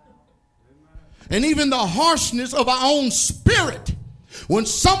 And even the harshness of our own spirit. When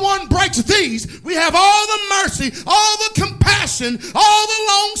someone breaks these, we have all the mercy, all the compassion, all the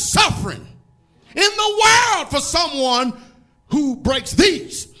long suffering in the world for someone who breaks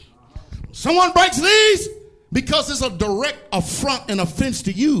these. Someone breaks these because it's a direct affront and offense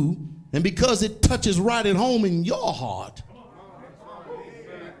to you, and because it touches right at home in your heart.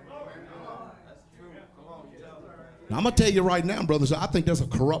 Now, I'm going to tell you right now, brothers, I think that's a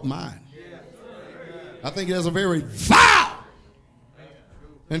corrupt mind. I think there's a very vile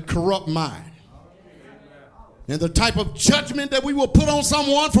and corrupt mind. And the type of judgment that we will put on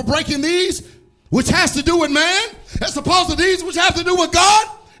someone for breaking these, which has to do with man, as opposed to these which have to do with God.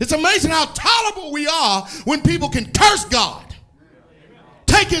 It's amazing how tolerable we are when people can curse God,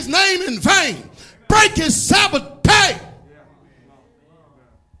 take his name in vain, break his Sabbath day.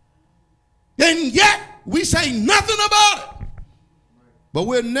 And yet we say nothing about it. But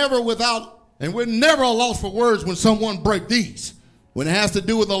we're never without, and we're never a loss for words when someone breaks these, when it has to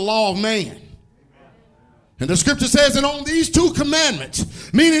do with the law of man. And the scripture says that on these 2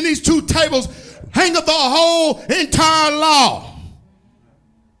 commandments, meaning these 2 tables, hangeth the whole entire law.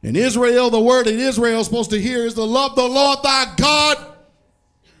 In Israel, the word that Israel is supposed to hear is to love the Lord thy God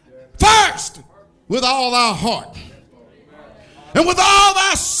first with all thy heart, and with all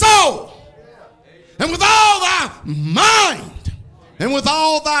thy soul, and with all thy mind, and with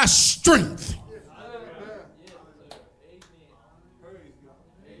all thy strength.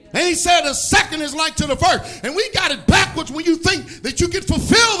 And he said the second is like to the first. And we got it backwards when you think that you can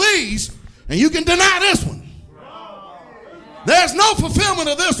fulfill these and you can deny this one. There's no fulfillment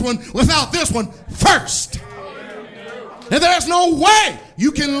of this one without this one first. And there's no way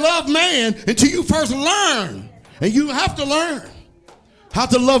you can love man until you first learn. And you have to learn how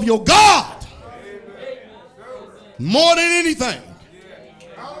to love your God more than anything.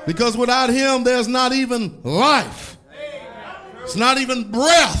 Because without him, there's not even life. It's not even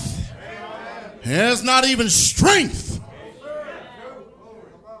breath. It's not even strength.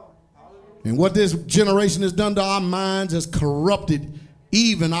 And what this generation has done to our minds has corrupted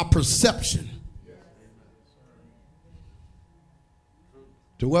even our perception.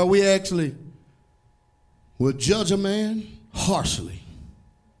 To where we actually will judge a man harshly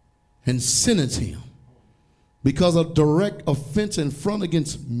and sentence him because of direct offense and front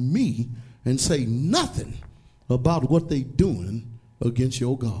against me and say nothing about what they're doing against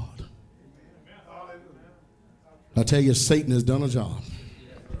your God. I tell you, Satan has done a job.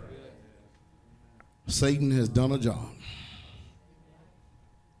 Satan has done a job.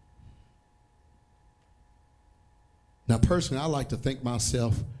 Now, personally, I like to think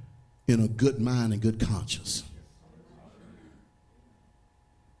myself in a good mind and good conscience.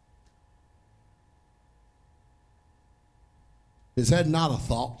 Is that not a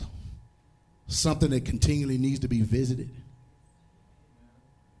thought? Something that continually needs to be visited?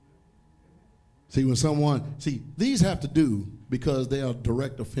 See, these have to do because they are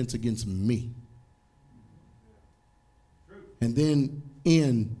direct offense against me. And then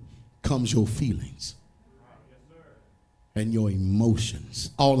in comes your feelings and your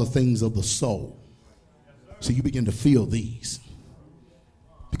emotions, all the things of the soul. So you begin to feel these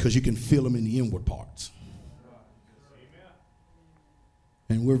because you can feel them in the inward parts.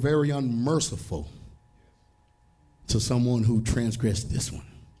 And we're very unmerciful to someone who transgressed this one.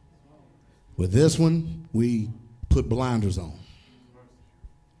 With this one, we put blinders on.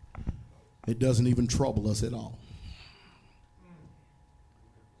 It doesn't even trouble us at all.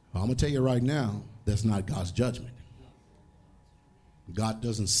 I'm going to tell you right now, that's not God's judgment. God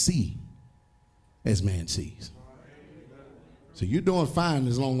doesn't see as man sees. So you're doing fine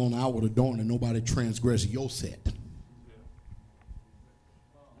as long on the outward adornment nobody transgress your set.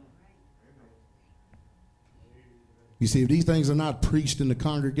 You see, if these things are not preached in the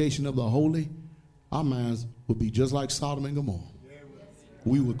congregation of the holy, our minds would be just like Sodom and Gomorrah.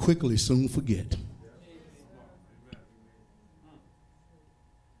 We would quickly soon forget.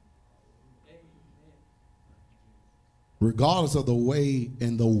 Regardless of the way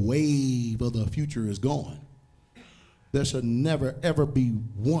and the wave of the future is going, there should never, ever be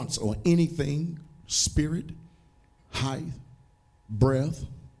once or anything, spirit, height, breath,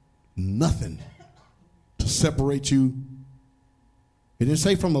 nothing to separate you. It didn't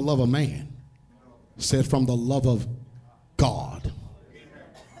say from the love of man. It said from the love of God.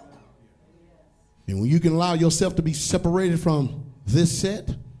 And when you can allow yourself to be separated from this set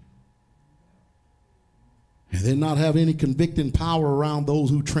and then not have any convicting power around those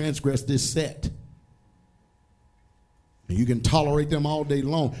who transgress this set, and you can tolerate them all day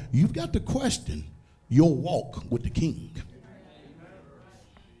long, you've got to question your walk with the King.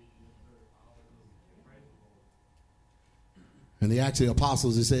 In the Acts of the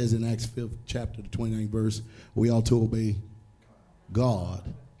Apostles, it says in Acts 5th chapter, the 29th verse, we ought to obey God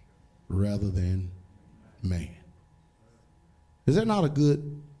rather than man. Is that not a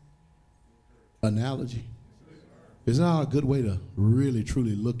good analogy? Is that not a good way to really,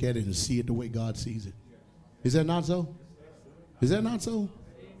 truly look at it and see it the way God sees it? Is that not so? Is that not so?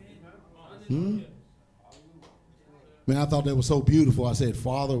 Man, I thought that was so beautiful. I said,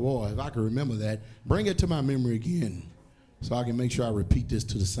 Father, boy, if I could remember that, bring it to my memory again, so I can make sure I repeat this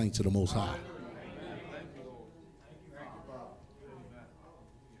to the saints of the Most High.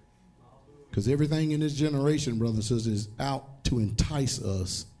 Because everything in this generation, brothers and sisters, is out to entice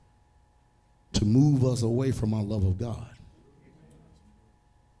us, to move us away from our love of God.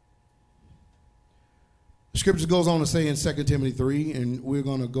 The scripture goes on to say in 2 Timothy 3, and we're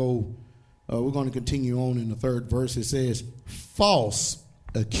going to continue on in the third verse. It says, false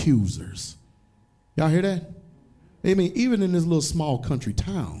accusers. Y'all hear that? I mean, even in this little small country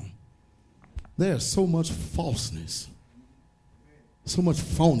town, there's so much falseness, so much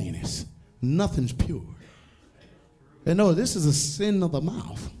phoniness. Nothing's pure. And no, this is a sin of the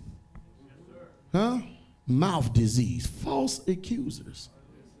mouth. Mouth disease. False accusers.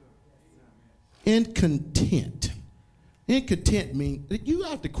 Incontent. Incontent means you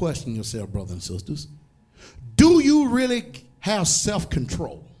have to question yourself, brothers and sisters. Do you really have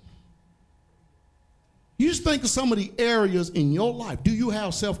self-control? You just think of some of the areas in your life. Do you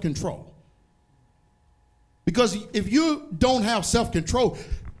have self-control? Because if you don't have self-control,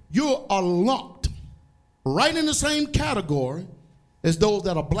 you are lumped right in the same category as those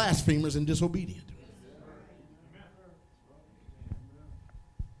that are blasphemers and disobedient.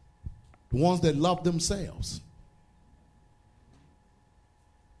 The ones that love themselves.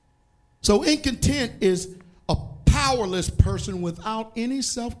 So incontent is a powerless person without any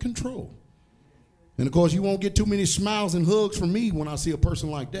self-control. And of course, you won't get too many smiles and hugs from me when I see a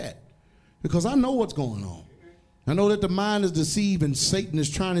person like that, because I know what's going on. I know that the mind is deceived and Satan is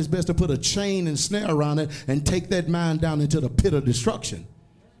trying his best to put a chain and snare around it and take that mind down into the pit of destruction.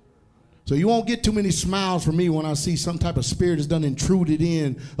 So you won't get too many smiles from me when I see some type of spirit is done intruded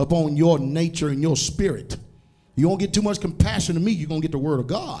in upon your nature and your spirit. You won't get too much compassion to me. You're going to get the word of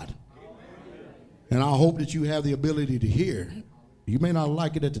God. And I hope that you have the ability to hear. You may not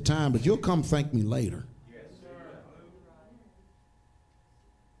like it at the time, but you'll come thank me later.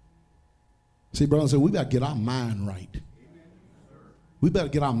 See, brother, so we got to get our mind right. We better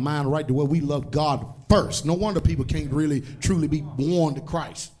get our mind right to where we love God first. No wonder people can't really, truly be born to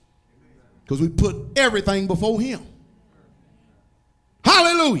Christ. Because we put everything before him.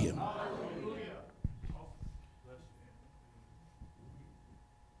 Hallelujah.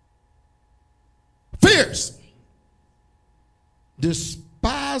 Fierce.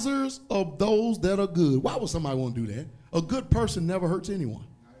 Despisers of those that are good. Why would somebody want to do that? A good person never hurts anyone.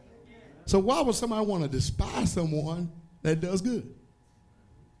 So why would somebody want to despise someone that does good?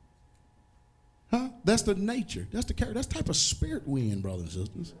 Huh? That's the nature. That's the character. That's the type of spirit we in, brothers and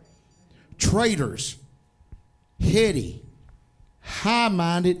sisters. Traitors. Heady.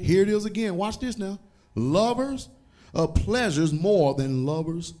 High-minded. Here it is again. Watch this now. Lovers of pleasures more than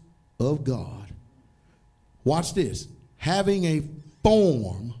lovers of God. Watch this. Having a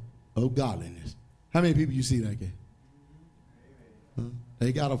form of godliness. How many people you see that game? Huh?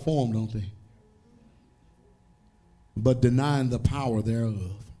 They got a form, don't they? But denying the power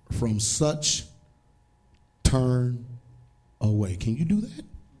thereof. From such turn away. Can you do that?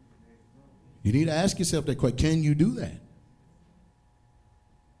 You need to ask yourself that question. Can you do that?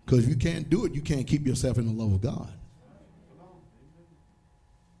 Because if you can't do it, you can't keep yourself in the love of God.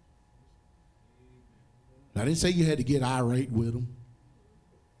 I didn't say you had to get irate with them.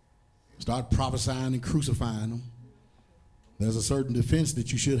 Start prophesying and crucifying them. There's a certain defense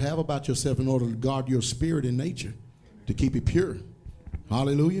that you should have about yourself in order to guard your spirit and nature, to keep it pure.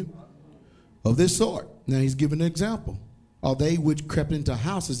 Hallelujah. Of this sort. Now he's giving an example. Are they which crept into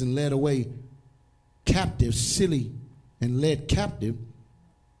houses and led away captive, silly, and led captive?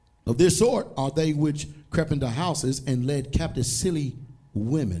 Of this sort are they which crept into houses and led captive silly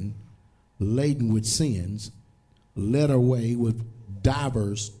women, laden with sins, led away with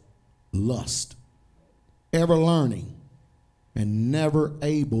divers lust, ever learning and never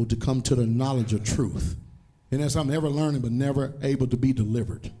able to come to the knowledge of truth. And that's something, ever learning but never able to be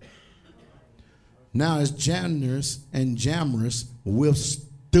delivered. Now as Jannes and Jambres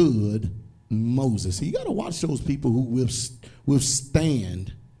withstood Moses. So you got to watch those people who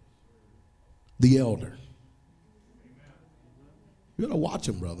withstand the elder. You got to watch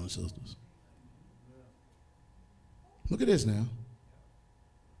them, brothers and sisters. Look at this now.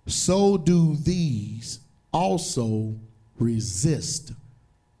 So do these also resist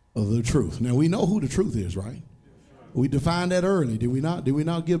of the truth. Now we know who the truth is, right? We defined that early, did we not? Did we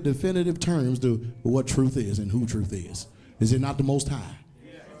not give definitive terms to what truth is and who truth is? Is it not the Most High?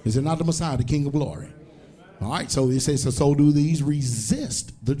 Is it not the Messiah, the King of glory? All right, so it says, so do these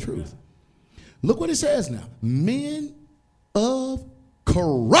resist the truth. Look what it says now. Men of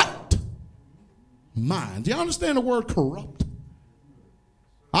corrupt minds. Do you understand the word corrupt?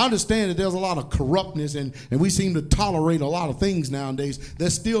 I understand that there's a lot of corruptness and we seem to tolerate a lot of things nowadays.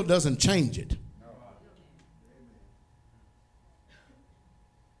 That still doesn't change it.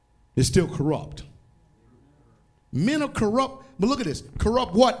 It's still corrupt. Men are corrupt, but look at this.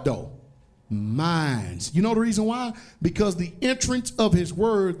 Corrupt what though? Minds. You know the reason why? Because the entrance of his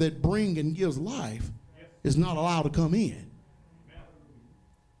word that brings and gives life is not allowed to come in.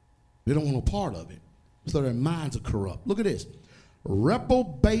 They don't want no part of it. So their minds are corrupt. Look at this.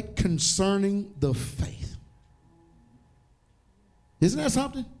 Reprobate concerning the faith. Isn't that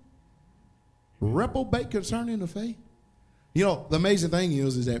something? Reprobate concerning the faith. You know, the amazing thing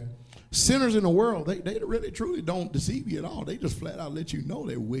is that sinners in the world, they really truly don't deceive you at all. They just flat out let you know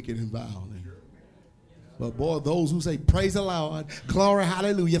they're wicked and vile. But boy, those who say, praise the Lord, glory,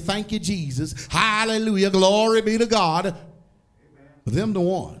 hallelujah, thank you, Jesus, hallelujah, glory be to God, them the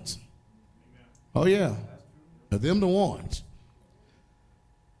ones. Oh, yeah, them the ones.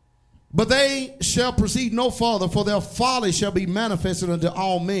 But they shall proceed no farther, for their folly shall be manifested unto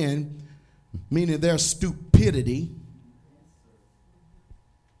all men, meaning their stupidity,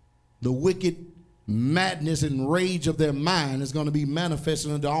 the wicked madness and rage of their mind is going to be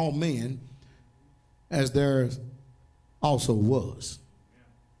manifested unto all men, as there also was.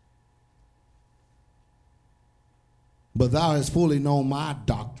 But thou hast fully known my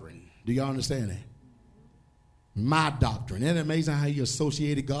doctrine. Do you understand that? My doctrine. Isn't it amazing how you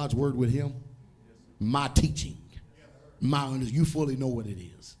associated God's word with him? My teaching. You fully know what it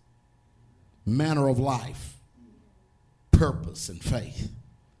is. Manner of life, purpose and faith,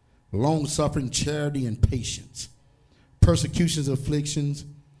 long-suffering, charity, and patience, persecutions, afflictions,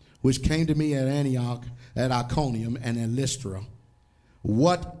 which came to me at Antioch, at Iconium, and at Lystra.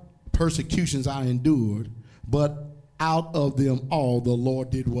 What persecutions I endured, but out of them all the Lord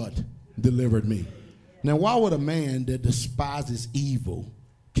did what? Delivered me. Now, why would a man that despises evil,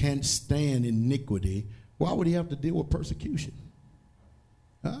 can't stand iniquity, why would he have to deal with persecution?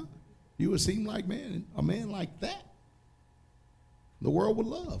 Huh? You would seem like, man, a man like that, the world would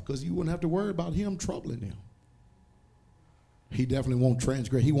love, because you wouldn't have to worry about him troubling them. He definitely won't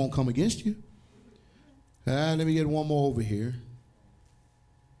transgress. He won't come against you. Let me get one more over here.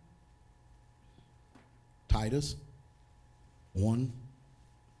 Titus 1:16.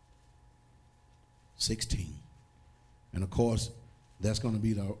 And of course, that's going to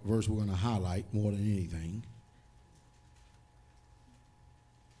be the verse we're going to highlight more than anything.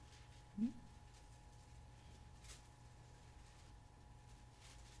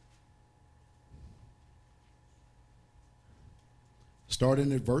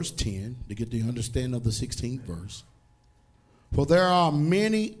 Starting at verse 10 to get the understanding of the 16th verse. For there are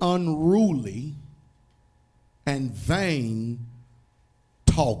many unruly and vain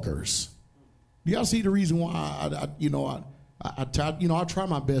talkers. Do y'all see the reason why I try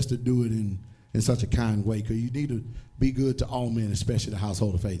my best to do it in such a kind way, because you need to be good to all men, especially the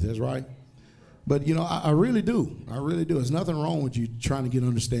household of faith. That's right. But, I really do. I really do. There's nothing wrong with you trying to get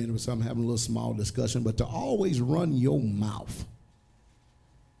understanding of something, having a little small discussion, but to always run your mouth.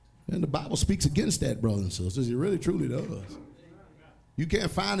 And the Bible speaks against that, brothers and sisters. It really, truly does. You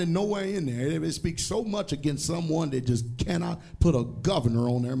can't find it nowhere in there. It speaks so much against someone that just cannot put a governor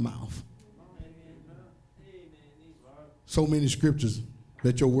on their mouth. So many scriptures,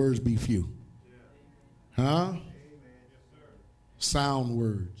 let your words be few. Huh? Sound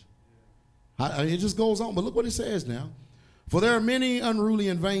words. It just goes on. But look what it says now. For there are many unruly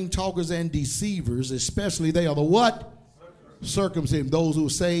and vain talkers and deceivers, especially they are the what? Circumcision. Those who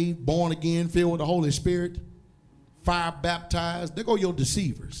are saved, born again, filled with the Holy Spirit, fire baptized. There go your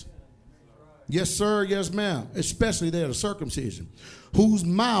deceivers. Yes, sir. Yes, ma'am. Especially they're the circumcision, whose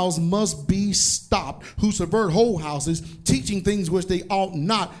mouths must be stopped, who subvert whole houses, teaching things which they ought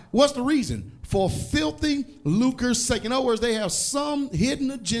not. What's the reason? For filthy lucre's sake. In other words, they have some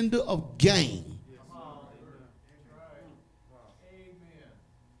hidden agenda of gain.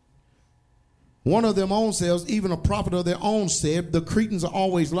 One of them own selves, even a prophet of their own said, the Cretans are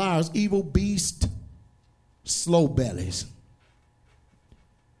always liars, evil beasts, slow bellies.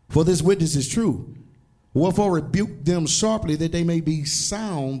 For this witness is true. Wherefore rebuke them sharply, that they may be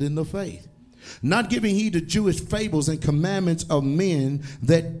sound in the faith, not giving heed to Jewish fables and commandments of men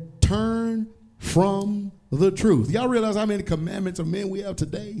that turn from the truth. Y'all realize how many commandments of men we have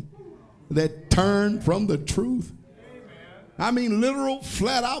today that turn from the truth? I mean, literal,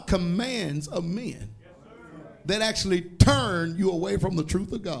 flat-out commands of men that actually turn you away from the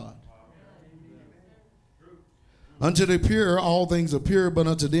truth of God. Unto the pure, all things are pure, but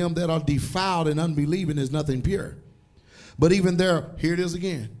unto them that are defiled and unbelieving is nothing pure. But even their, here it is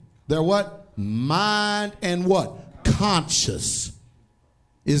again, their what? Mind and what? Conscience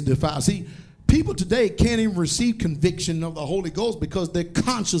is defiled. See, people today can't even receive conviction of the Holy Ghost because their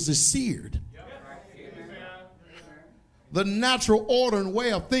conscience is seared. The natural order and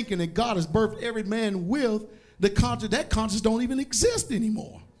way of thinking that God has birthed every man with, that conscience don't even exist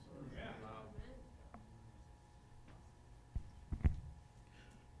anymore.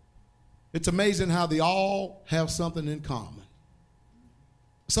 It's amazing how they all have something in common.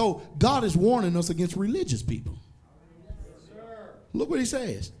 So God is warning us against religious people. Look what he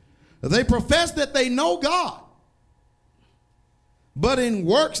says. They profess that they know God, but in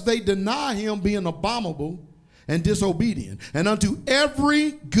works they deny him, being abominable and disobedient. And unto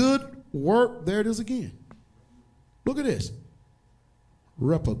every good work, there it is again. Look at this.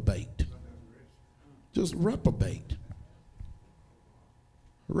 Reprobate. Just reprobate.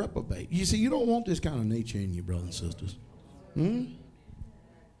 Reprobate. You see, you don't want this kind of nature in you, brothers and sisters. And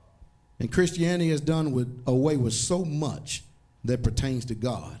Christianity has done away with so much that pertains to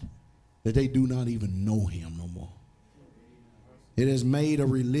God that they do not even know him no more. It has made a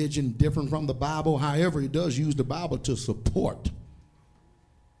religion different from the Bible. However, it does use the Bible to support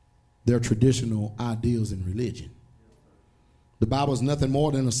their traditional ideals in religion. The Bible is nothing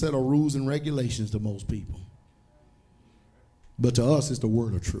more than a set of rules and regulations to most people. But to us, it's the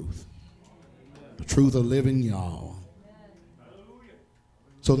word of truth. The truth of living, y'all.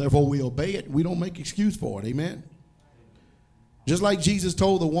 So therefore, we obey it. We don't make excuse for it. Amen. Just like Jesus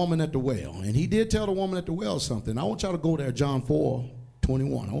told the woman at the well. And he did tell the woman at the well something. I want y'all to go there, John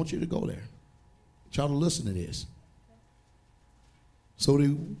 4:21. I want you to go there. I want y'all to listen to this, so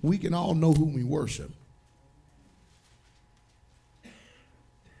that we can all know whom we worship.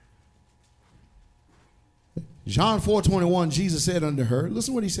 John 4:21, Jesus said unto her,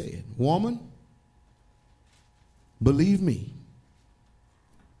 listen what he said. Woman, believe me,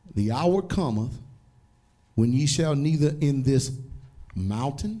 the hour cometh when ye shall neither in this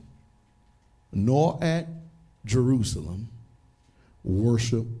mountain nor at Jerusalem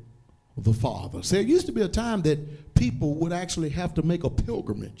worship the Father. See, it used to be a time that people would actually have to make a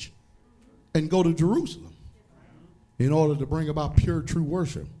pilgrimage and go to Jerusalem in order to bring about pure, true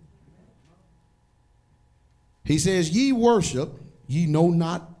worship. He says, ye worship, ye know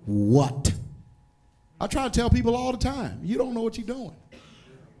not what. I try to tell people all the time, you don't know what you're doing.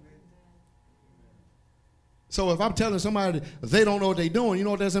 So if I'm telling somebody they don't know what they're doing, you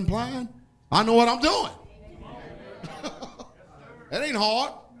know what that's implying? I know what I'm doing. That ain't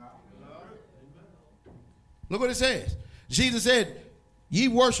hard. Look what it says. Jesus said, ye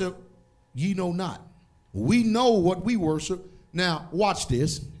worship, ye know not. We know what we worship. Now, watch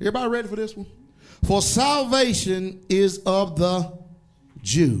this. Everybody ready for this one? For salvation is of the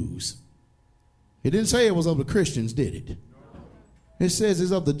Jews. It didn't say it was of the Christians, did it? It says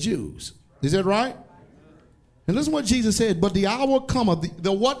it's of the Jews. Is that right? And listen what Jesus said. But the hour cometh.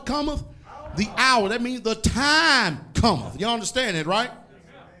 The what cometh? The hour. That means the time cometh. You understand it, right?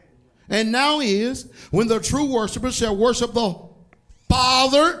 And now is when the true worshipers shall worship the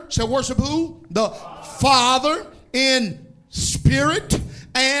Father. Shall worship who? The Father in spirit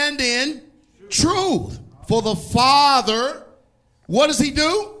and in truth. For the Father, what does he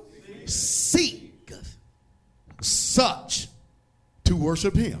do? Seeketh such to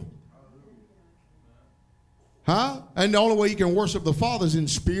worship him. Huh? And the only way you can worship the Father is in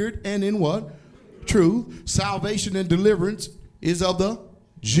spirit and in what? Truth. Salvation and deliverance is of the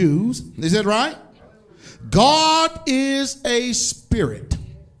Jews. Is that right? God is a spirit.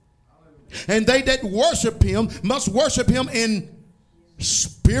 And they that worship him must worship him in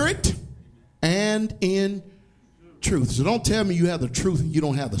spirit and in truth. So don't tell me you have the truth and you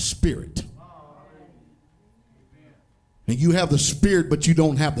don't have the spirit. And you have the spirit but you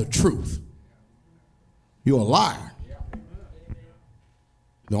don't have the truth. You're a liar.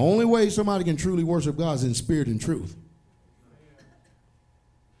 The only way somebody can truly worship God is in spirit and truth.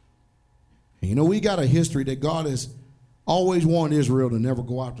 And you know, we got a history that God has always warned Israel to never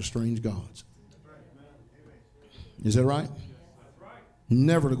go after strange gods. Is that right?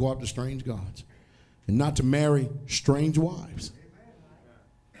 Never to go after strange gods. And not to marry strange wives.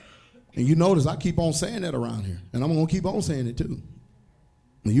 And you notice I keep on saying that around here. And I'm going to keep on saying it too.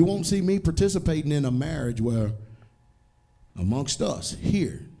 And you won't see me participating in a marriage where amongst us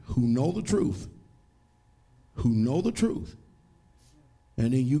here who know the truth,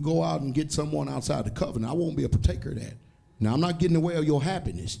 and then you go out and get someone outside the covenant, I won't be a partaker of that. Now, I'm not getting in the way of your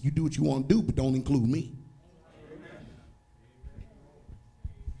happiness. You do what you want to do, but don't include me.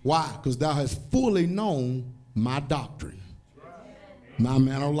 Why? Because thou hast fully known my doctrine, my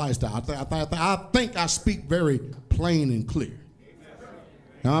manner of lifestyle. I think I speak very plain and clear.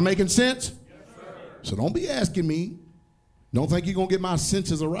 Am I making sense? So don't be asking me. Don't think you're going to get my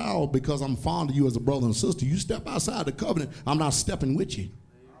senses aroused because I'm fond of you as a brother and sister. You step outside the covenant, I'm not stepping with you.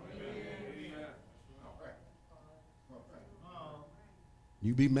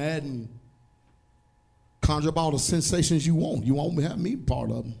 You be mad and conjure up all the sensations you want. You won't have me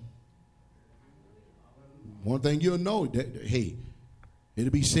part of them. One thing you'll know, that, hey, it'll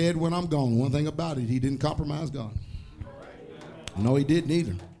be said when I'm gone. One thing about it, he didn't compromise God. No, he didn't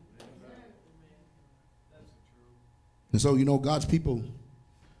either. And so, you know, God's people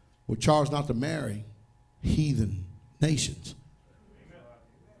were charged not to marry heathen nations.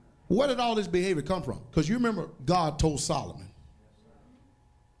 Where did all this behavior come from? Because you remember God told Solomon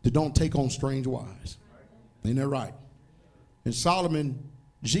to don't take on strange wives. Ain't that right? And Solomon,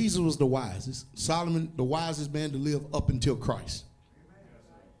 Jesus was the wisest. Solomon, the wisest man to live up until Christ.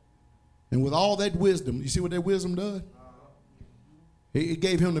 And with all that wisdom, you see what that wisdom does? It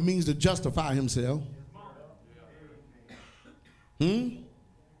gave him the means to justify himself.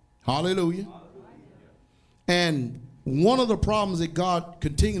 Hallelujah. And one of the problems that God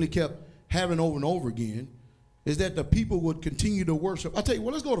continually kept having over and over again is that the people would continue to worship. I tell you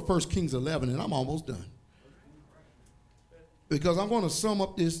what, let's go to 1 Kings 11, and I'm almost done. Because I'm going to sum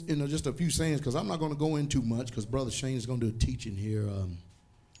up this in just a few sayings, because I'm not going to go in too much, because Brother Shane is going to do a teaching here,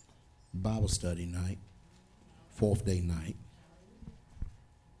 Bible study night, 4th day night.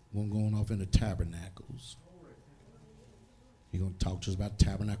 We're going off into tabernacles. He's going to talk to us about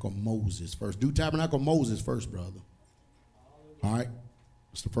tabernacle of Moses first. Do tabernacle of Moses first, brother. All right?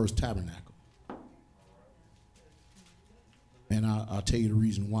 It's the first tabernacle. And I'll tell you the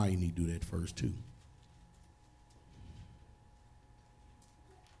reason why you need to do that first, too.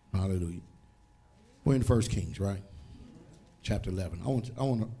 Hallelujah. We're in 1 Kings, right? Chapter 11. I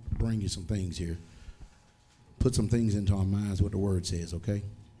want to bring you some things here. Put some things into our minds what the word says, okay?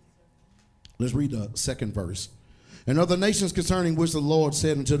 Let's read the second verse. And of the nations concerning which the Lord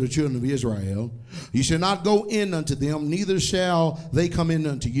said unto the children of Israel, you shall not go in unto them, neither shall they come in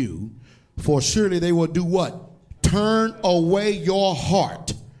unto you. For surely they will do what? Turn away your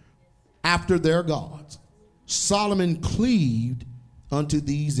heart after their gods. Solomon cleaved unto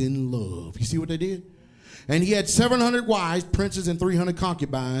these in love. You see what they did? And he had 700 wives, princes, and 300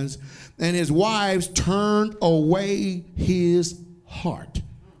 concubines, and his wives turned away his heart.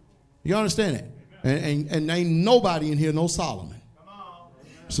 You understand that? And ain't nobody in here know Solomon.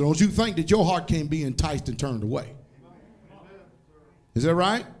 So don't you think that your heart can't be enticed and turned away. Is that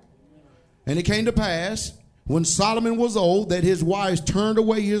right? And it came to pass, when Solomon was old, that his wives turned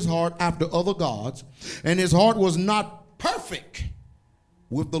away his heart after other gods, and his heart was not perfect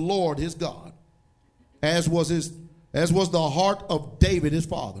with the Lord his God, as was the heart of David his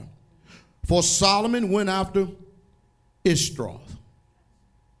father. For Solomon went after Ishtaroth,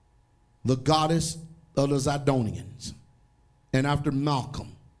 the goddess of the Zidonians, and after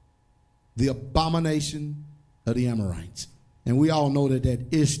Malcolm, the abomination of the Amorites. And we all know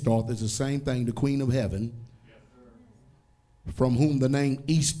that Ishtaroth is the same thing, the queen of heaven, from whom the name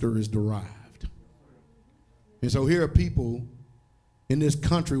Easter is derived. And so here are people in this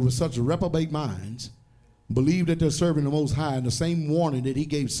country with such reprobate minds, believe that they're serving the Most High, and the same warning that he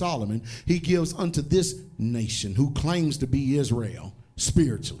gave Solomon, he gives unto this nation who claims to be Israel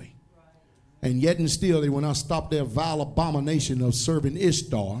spiritually. And yet and still they will not stop their vile abomination of serving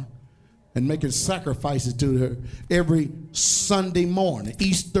Ishtar and making sacrifices to her every Sunday morning,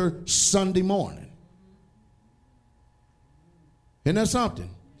 Easter Sunday morning. Isn't that something?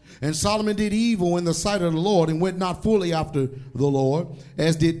 And Solomon did evil in the sight of the Lord and went not fully after the Lord,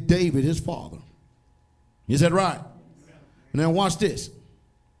 as did David his father. Is that right? Now watch this.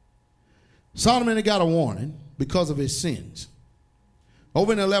 Solomon had got a warning because of his sins.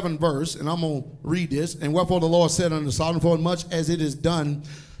 Over in the 11th verse, and I'm going to read this. And wherefore the Lord said unto Solomon, for much as it is done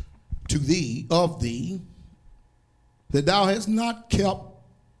to thee, of thee, that thou hast not kept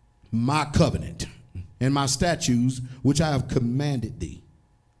my covenant and my statutes, which I have commanded thee.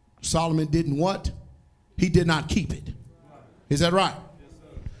 Solomon didn't what? He did not keep it. Is that right?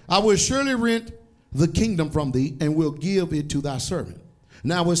 I will surely rent the kingdom from thee, and will give it to thy servant.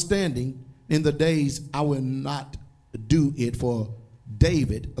 Notwithstanding, in the days I will not do it for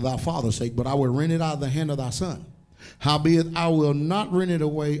David, thy father's sake, but I will rent it out of the hand of thy son. Howbeit, I will not rent it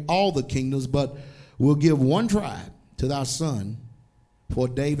away all the kingdoms, but will give one tribe to thy son for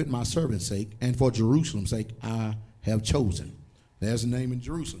David, my servant's sake, and for Jerusalem's sake I have chosen. There's a name in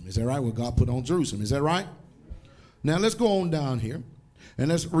Jerusalem. Is that right? What God put on Jerusalem. Is that right? Now, let's go on down here, and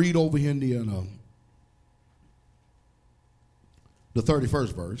let's read over here in the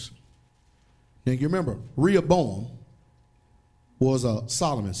 31st verse. Now, you remember, Rehoboam was a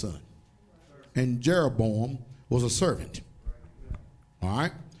Solomon's son, and Jeroboam was a servant. All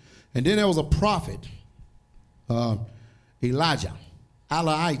right? And then there was a prophet, Elijah. All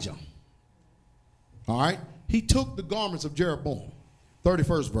right? He took the garments of Jeroboam,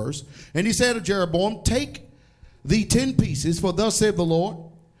 31st verse, and he said to Jeroboam, take thee 10 pieces, for thus saith the Lord,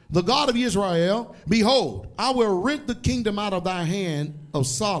 the God of Israel, behold, I will rent the kingdom out of thy hand of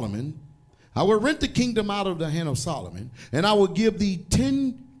Solomon. I will rent the kingdom out of the hand of Solomon, and I will give thee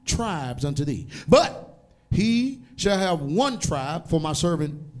 10 tribes unto thee. But he shall have one tribe for my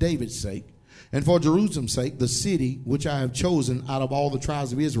servant David's sake, and for Jerusalem's sake, the city which I have chosen out of all the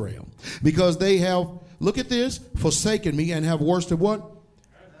tribes of Israel. Because they have, look at this, forsaken me and have worshipped what?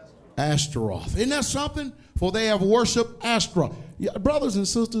 Ashtaroth. Isn't that something? For they have worshipped Ashtaroth. Yeah, brothers and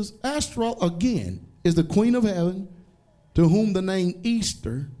sisters, Ashtaroth again is the queen of heaven, to whom the name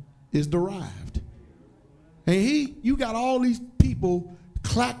Easter is derived. And you got all these people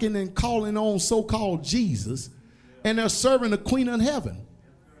clacking and calling on so-called Jesus, and they're serving the queen of heaven.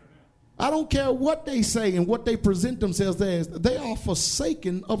 I don't care what they say and what they present themselves as. They are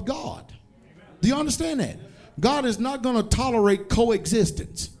forsaken of God. Do you understand that? God is not going to tolerate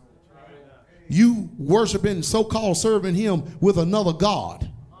coexistence. You worshiping, so-called serving him with another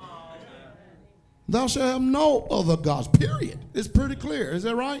God. Thou shalt have no other gods, period. It's pretty clear. Is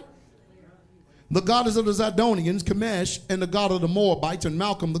that right? The goddess of the Zidonians, Chemosh, and the god of the Moabites, and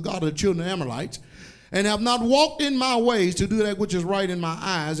Malcolm, the god of the children of the Amorites, and have not walked in my ways to do that which is right in my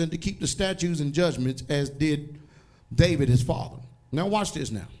eyes, and to keep the statutes and judgments as did David his father. Now watch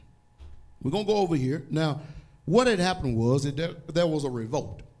this now. We're going to go over here. Now, what had happened was that there was a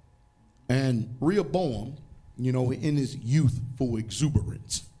revolt. And Rehoboam, in his youthful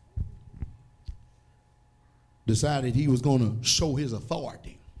exuberance, decided he was going to show his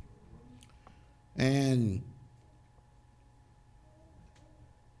authority. And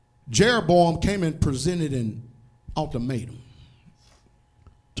Jeroboam came and presented an ultimatum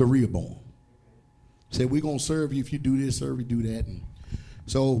to Rehoboam. Said, we're going to serve you if you do this, serve you do that. And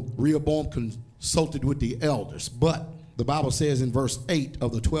so Rehoboam consulted with the elders. But the Bible says in verse 8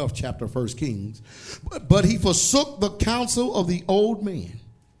 of the 12th chapter of 1 Kings, but he forsook the counsel of the old men,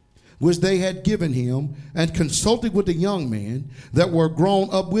 which they had given him, and consulted with the young men that were grown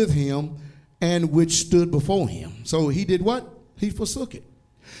up with him and which stood before him. So he did what? He forsook it.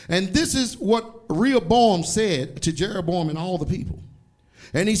 And this is what Rehoboam said to Jeroboam and all the people.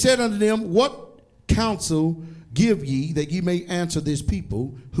 And he said unto them, what counsel give ye that ye may answer this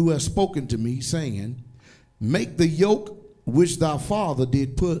people who have spoken to me, saying, make the yoke which thy father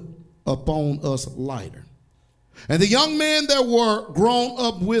did put upon us lighter. And the young men that were grown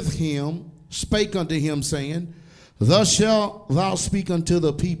up with him spake unto him, saying, thus shalt thou speak unto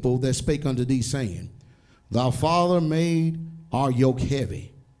the people that spake unto thee, saying, thy father made our yoke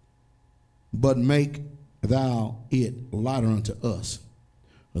heavy, but make thou it lighter unto us.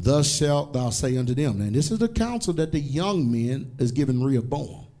 Thus shalt thou say unto them. And this is the counsel that the young men is giving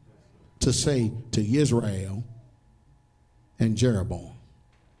Rehoboam to say to Israel and Jeroboam.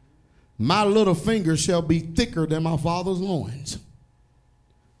 My little finger shall be thicker than my father's loins.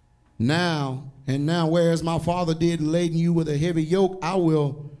 Now, whereas my father did laden you with a heavy yoke, I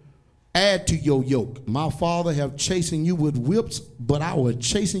will add to your yoke. My father have chastened you with whips, but I will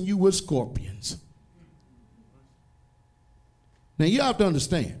chasten you with scorpions. Now, you have to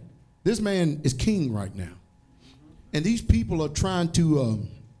understand, this man is king right now. And these people are trying to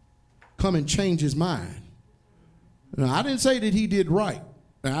come and change his mind. Now, I didn't say that he did right.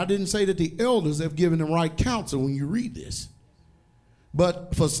 Now, I didn't say that the elders have given him right counsel when you read this.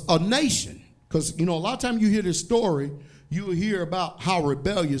 But for a nation, because, a lot of times you hear this story, you'll hear about how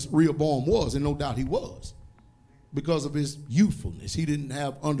rebellious Rehoboam was, and no doubt he was, because of his youthfulness. He didn't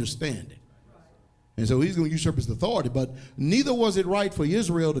have understanding. And so he's going to usurp his authority. But neither was it right for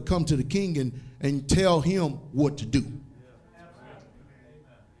Israel to come to the king and tell him what to do.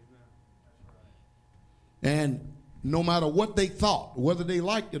 And no matter what they thought, whether they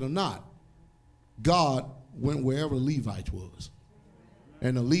liked it or not, God went wherever the Levites was.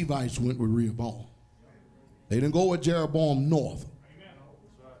 And the Levites went with Rehoboam. They didn't go with Jeroboam north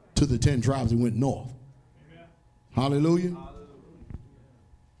to the 10 tribes. They went north. Hallelujah.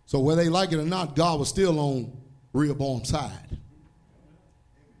 So whether they like it or not, God was still on Rehoboam's side.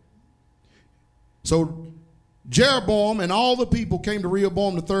 So Jeroboam and all the people came to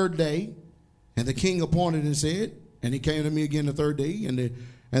Rehoboam the third day, and the king appointed and said, and he came to me again the third day, and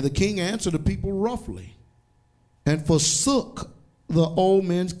the king answered the people roughly and forsook the old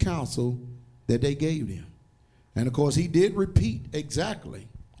men's counsel that they gave him. And of course, he did repeat exactly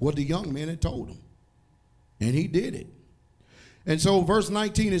what the young men had told him. And he did it. And so verse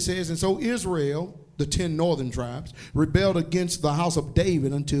 19, it says, and so Israel, the 10 northern tribes, rebelled against the house of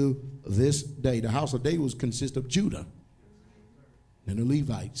David until this day. The house of David consists of Judah and the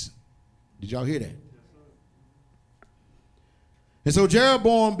Levites. Did y'all hear that? And so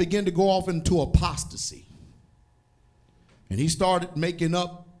Jeroboam began to go off into apostasy. And he started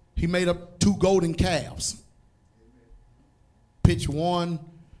he made up 2 golden calves. Pitched one,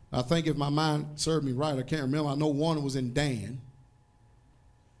 I think if my mind served me right, I can't remember. I know one was in Dan.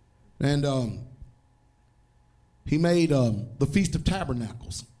 And he made the Feast of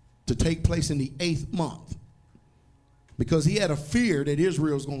Tabernacles to take place in the 8th month, because he had a fear that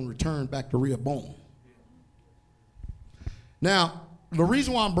Israel was going to return back to Rehoboam. Now, the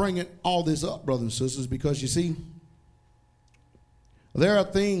reason why I'm bringing all this up, brothers and sisters, because you see, there are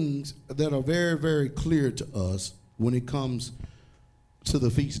things that are very, very clear to us when it comes to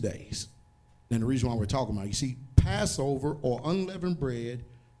the feast days. And the reason why we're talking about it, you see, Passover or unleavened bread,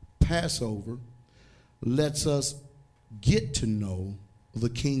 Passover lets us get to know the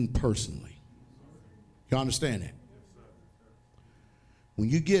king personally. You understand that? When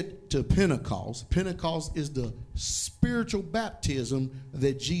you get to Pentecost, Pentecost is the spiritual baptism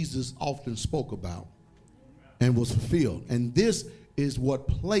that Jesus often spoke about and was fulfilled. And this is what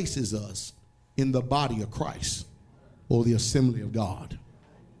places us in the body of Christ or the assembly of God.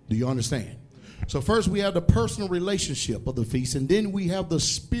 Do you understand? So first we have the personal relationship of the feast, and then we have the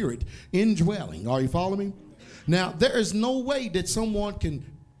spirit indwelling. Are you following me? Now, there is no way that someone can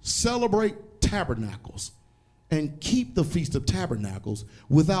celebrate tabernacles and keep the Feast of Tabernacles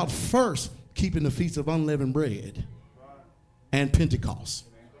without first keeping the Feast of Unleavened Bread and Pentecost.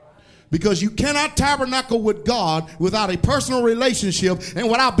 Because you cannot tabernacle with God without a personal relationship and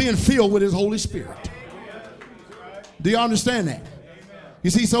without being filled with his Holy Spirit. Do you understand that? You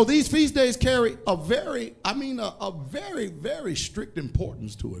see, so these feast days carry a very, very strict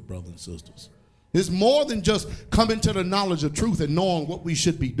importance to it, brothers and sisters. It's more than just coming to the knowledge of truth and knowing what we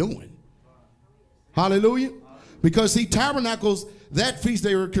should be doing. Hallelujah. Because see, tabernacles, that feast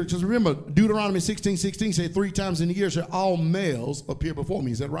day, because remember, Deuteronomy 16:16 said 3 times in the year shall all males appear before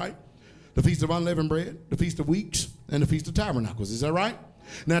me. Is that right? The Feast of Unleavened Bread, the Feast of Weeks, and the Feast of Tabernacles. Is that right?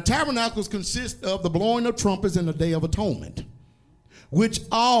 Now, tabernacles consist of the blowing of trumpets and the Day of Atonement, which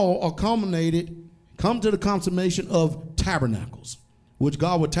all are come to the consummation of tabernacles, which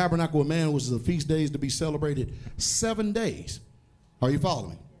God would tabernacle with man, which is the feast days to be celebrated 7 days. Are you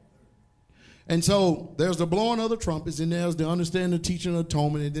following? And so there's the blowing of the trumpets, and there's the understanding, the teaching of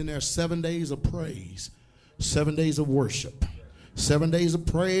atonement, and then there's 7 days of praise, 7 days of worship, 7 days of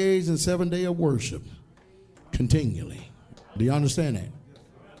praise, and 7 days of worship continually. Do you understand that?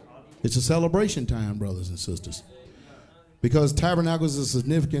 It's a celebration time, brothers and sisters. Because tabernacles is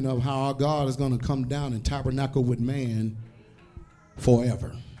significant of how our God is going to come down and tabernacle with man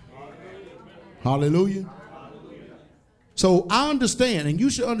forever. Hallelujah. So I understand, and you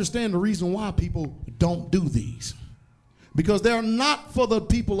should understand the reason why people don't do these. Because they're not for the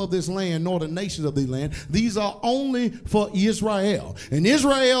people of this land nor the nations of the land. These are only for Israel. And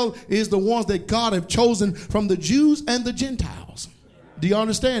Israel is the ones that God have chosen from the Jews and the Gentiles. Do you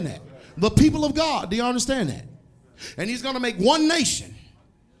understand that? The people of God. Do you understand that? And he's going to make one nation.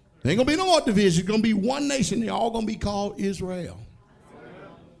 There ain't going to be no more division. It's going to be one nation. They're all going to be called Israel.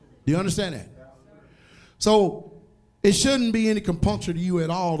 Do you understand that? So it shouldn't be any compunction to you at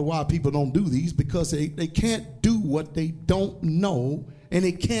all to why people don't do these, because they can't do what they don't know, and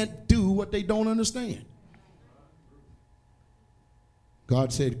they can't do what they don't understand.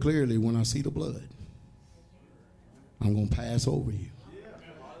 God said clearly, when I see the blood, I'm going to pass over you.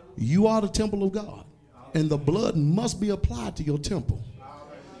 You are the temple of God, and the blood must be applied to your temple.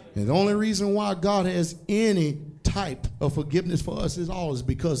 And the only reason why God has any type of forgiveness for us is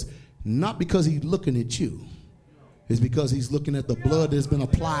because not because he's looking at you. It's because he's looking at the blood that's been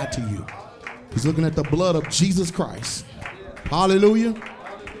applied to you. He's looking at the blood of Jesus Christ. Hallelujah.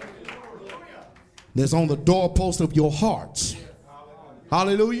 That's on the doorpost of your hearts.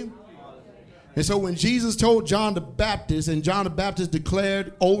 Hallelujah. And so when Jesus told John the Baptist, and John the Baptist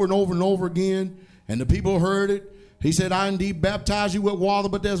declared over and over and over again, and the people heard it, he said, I indeed baptize you with water,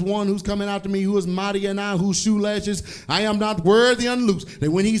 but there's one who's coming after me who is mightier than I, whose shoe lashes I am not worthy to unloose. That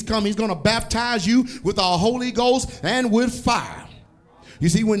when he's come, he's going to baptize you with the Holy Ghost and with fire. You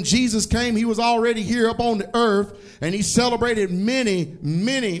see, when Jesus came, he was already here up on the earth, and he celebrated many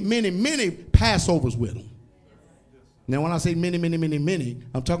Passovers with him. Now, when I say many,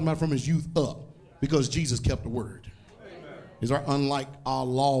 I'm talking about from his youth up, because Jesus kept the word. These are unlike our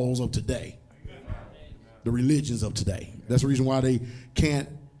laws of today. The religions of today. That's the reason why they can't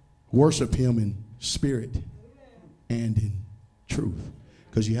worship him in spirit and in truth.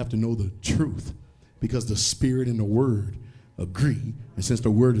 Because you have to know the truth. Because the spirit and the word agree. And since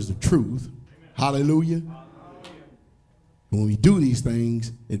the word is the truth, hallelujah. When we do these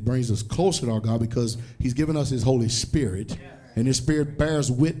things, it brings us closer to our God, because he's given us his Holy Spirit. And his spirit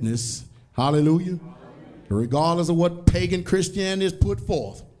bears witness. Hallelujah. Regardless of what pagan Christianity has put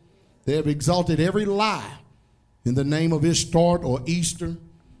forth. They have exalted every lie in the name of Ishtar or Easter,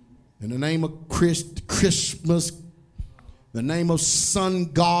 in the name of Christmas, the name of sun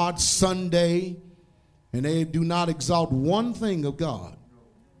god, Sunday, and they do not exalt one thing of God,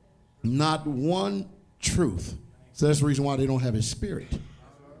 not one truth. So that's the reason why they don't have his spirit. That's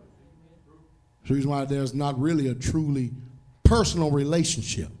the reason why there's not really a truly personal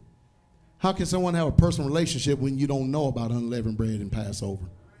relationship. How can someone have a personal relationship when you don't know about unleavened bread and Passover?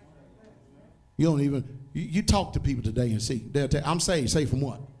 You don't even, you talk to people today and see. They'll tell, I'm saved. Saved from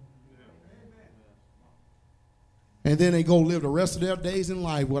what? And then they go live the rest of their days in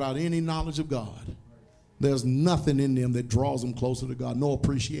life without any knowledge of God. There's nothing in them that draws them closer to God. No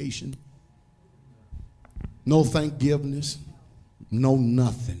appreciation. No thanksgiveness. No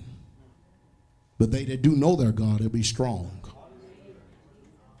nothing. But they that do know their God, they'll be strong.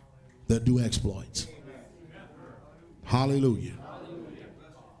 They'll do exploits. Hallelujah.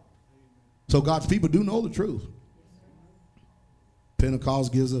 So God's people do know the truth.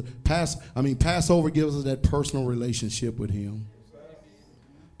 Pentecost gives Passover gives us that personal relationship with him.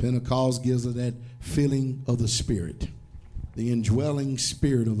 Pentecost gives us that feeling of the Spirit, the indwelling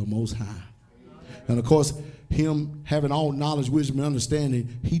Spirit of the Most High. And of course, him having all knowledge, wisdom, and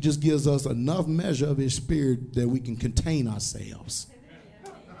understanding, he just gives us enough measure of his Spirit that we can contain ourselves.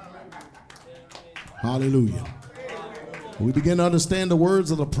 Hallelujah. We begin to understand the words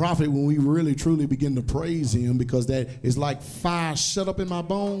of the prophet when we really truly begin to praise him, because that is like fire shut up in my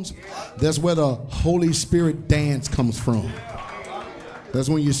bones. That's where the Holy Spirit dance comes from. That's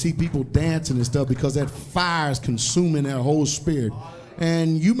when you see people dancing and stuff, because that fire is consuming their whole spirit.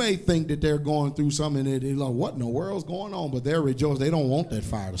 And you may think that they're going through something and they're like, what in the world's going on? But they're rejoicing. They don't want that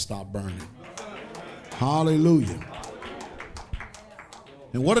fire to stop burning. Hallelujah.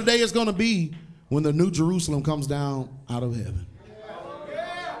 And what a day it's going to be when the New Jerusalem comes down out of heaven.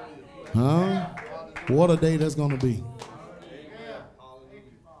 Huh? What a day that's going to be.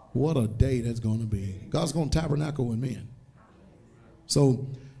 What a day that's going to be. God's going to tabernacle with men. So,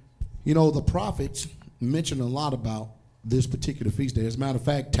 you know, the prophets mention a lot about this particular feast day. As a matter of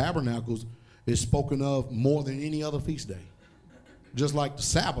fact, tabernacles is spoken of more than any other feast day. Just like the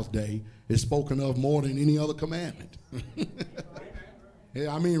Sabbath day is spoken of more than any other commandment.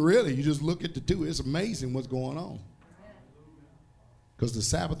 Yeah, I mean, really, you just look at the two. It's amazing what's going on. Because the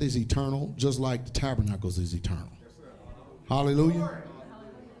Sabbath is eternal, just like the tabernacles is eternal. Hallelujah.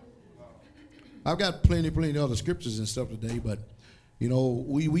 I've got plenty of other scriptures and stuff today, but, you know,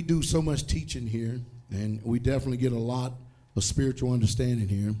 we do so much teaching here, and we definitely get a lot of spiritual understanding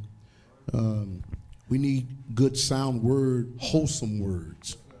here. We need good, sound word, wholesome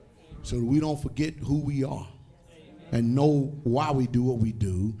words, so that we don't forget who we are and know why we do what we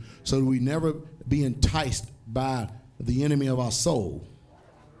do, so that we never be enticed by the enemy of our soul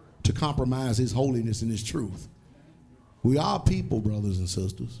to compromise his holiness and his truth. We are people, brothers and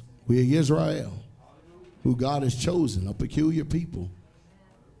sisters. We are Israel, who God has chosen, a peculiar people.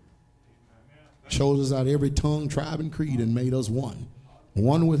 Chose us out of every tongue, tribe, and creed and made us one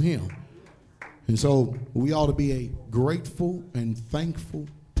with him. And so we ought to be a grateful and thankful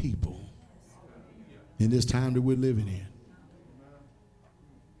people in this time that we're living in.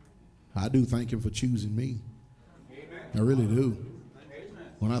 I do thank him for choosing me. I really do.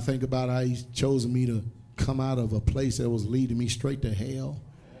 When I think about how he's chosen me to come out of a place that was leading me straight to hell,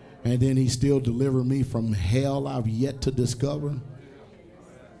 and then he still delivered me from hell I've yet to discover.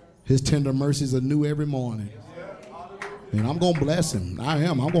 His tender mercies are new every morning. And I'm going to bless him. I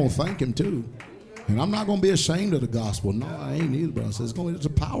am. I'm going to thank him too. And I'm not going to be ashamed of the gospel. No, I ain't either, brother. It's the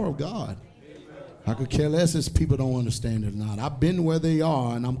power of God. I could care less if people don't understand it or not. I've been where they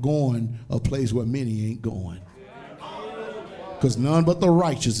are, and I'm going a place where many ain't going. Because none but the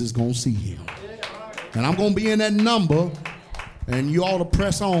righteous is going to see him. And I'm going to be in that number, and you ought to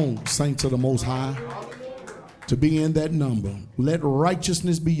press on, saints of the Most High, to be in that number. Let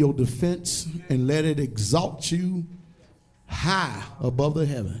righteousness be your defense, and let it exalt you high above the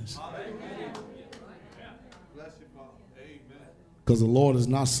heavens. Because the Lord is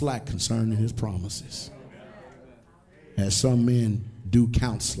not slack concerning his promises, as some men do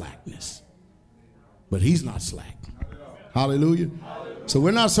count slackness. But he's not slack. Hallelujah. So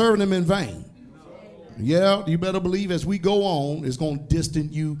we're not serving him in vain. Yeah, you better believe as we go on, it's going to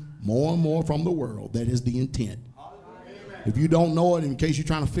distance you more and more from the world. That is the intent. If you don't know it, in case you're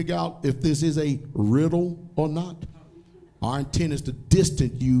trying to figure out if this is a riddle or not, our intent is to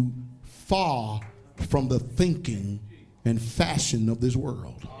distance you far from the thinking and fashion of this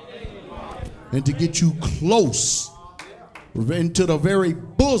world, and to get you close into the very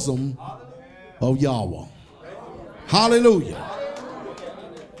bosom of Yahweh. Hallelujah.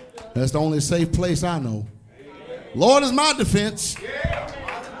 That's the only safe place I know. Lord is my defense.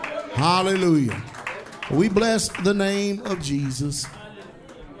 Hallelujah. We bless the name of Jesus.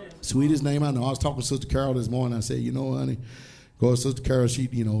 Sweetest name I know. I was talking to Sister Carol this morning. I said, you know, honey, of course, Sister Carol, she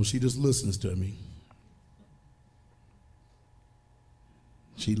just listens to me.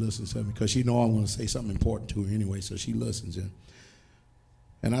 She listens to me because she know I'm going to say something important to her anyway, so she listens.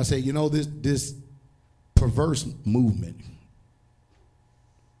 And I say, you know, this perverse movement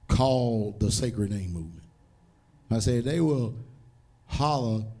called the Sacred Name Movement. I said, they will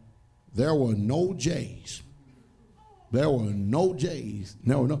holler, there were no J's. There were no J's.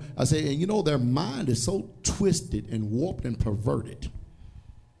 No. I said, and you know, their mind is so twisted and warped and perverted.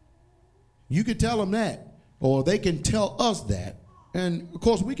 You can tell them that, or they can tell us that. And, of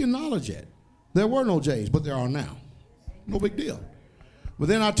course, we can acknowledge that. There were no J's, but there are now. No big deal. But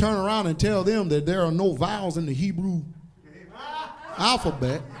then I turn around and tell them that there are no vowels in the Hebrew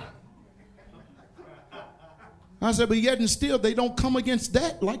alphabet. I said, but yet and still, they don't come against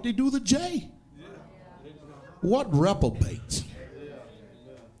that like they do the J. What reprobates?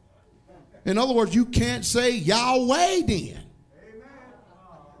 In other words, you can't say Yahweh then.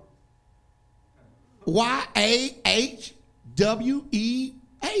 Y-A-H-W-E-H.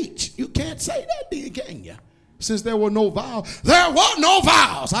 You can't say that then, can you? Since there were no vowels. There were no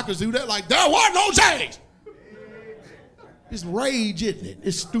vowels. I could do that like there were no J's. It's rage, isn't it?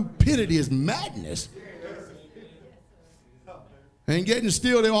 It's stupidity, it's madness. And getting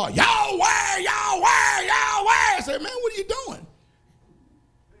still, they are, Yahweh, Yahweh, Yahweh. I say, man, what are you doing?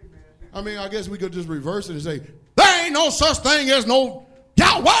 I mean, I guess we could just reverse it and say, there ain't no such thing as no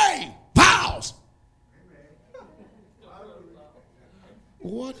Yahweh vows.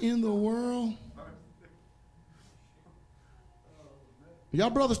 What in the world? Y'all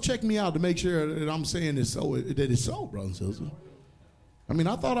brothers check me out to make sure that I'm saying this so, that it's so, brothers and sisters. I mean,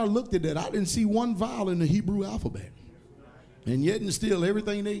 I thought I looked at that. I didn't see one vowel in the Hebrew alphabet. And yet and still,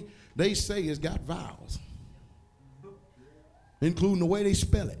 everything they say has got vowels, including the way they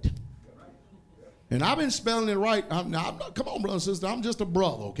spell it. And I've been spelling it right. I'm not, come on, brother and sister. I'm just a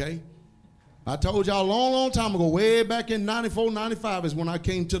brother, okay? I told y'all a long, long time ago, way back in 94, 95 is when I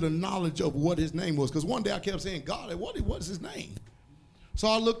came to the knowledge of what his name was. Because one day I kept saying, God, what is his name? So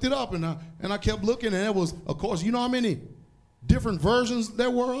I looked it up, and I kept looking, and it was, of course, you know how many different versions there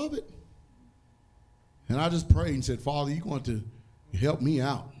were of it? And I just prayed and said, Father, you're going to help me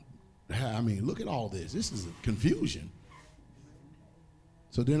out. I mean, look at all this. This is confusion.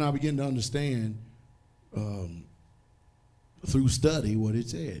 So then I began to understand through study what it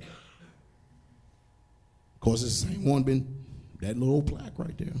said. Of course, it's the same one, that little old plaque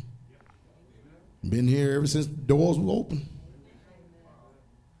right there. Been here ever since the doors were open.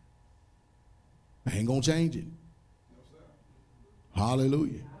 I ain't going to change it.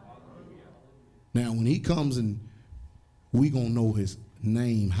 Hallelujah. Now, when he comes and we going to know his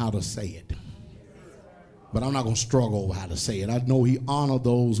name, how to say it. But I'm not going to struggle over how to say it. I know he honors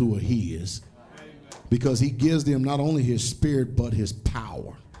those who are his because he gives them not only his spirit, but his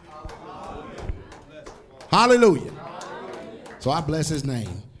power. Hallelujah. So I bless his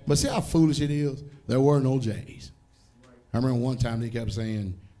name. But see how foolish it is? There were no J's. I remember one time they kept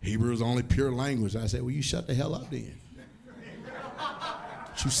saying, Hebrew is the only pure language. I said, well, you shut the hell up then.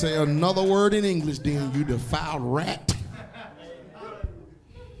 You say another word in English, then you defiled rat. Of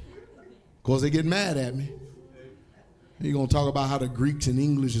course, they get mad at me. You're going to talk about how the Greeks and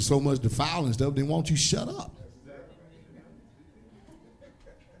English is so much defiling stuff, then won't you shut up?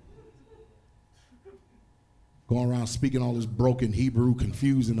 Going around speaking all this broken Hebrew,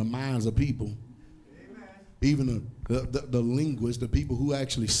 confusing the minds of people. Even the linguists, the people who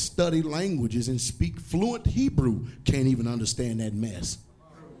actually study languages and speak fluent Hebrew can't even understand that mess.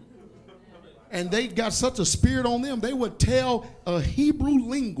 And they got such a spirit on them, they would tell a Hebrew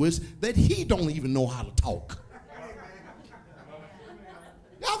linguist that he don't even know how to talk.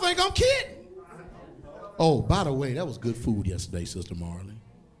 Y'all think I'm kidding? Oh, by the way, that was good food yesterday, Sister Marley.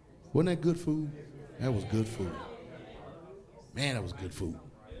 Wasn't that good food? That was good food. Man, that was good food.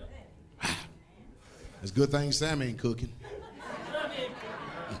 It's a good thing Sam ain't cooking.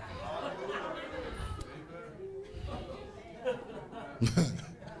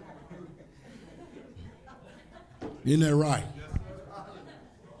 Isn't that right?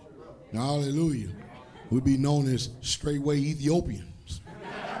 Hallelujah. We'd be known as straightway Ethiopians.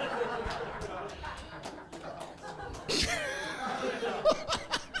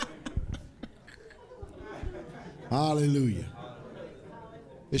 Hallelujah.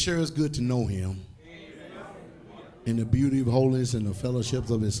 It sure is good to know him. In the beauty of holiness and the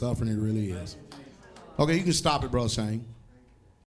fellowships of his suffering, it really is. Okay, you can stop it, Brother Shane.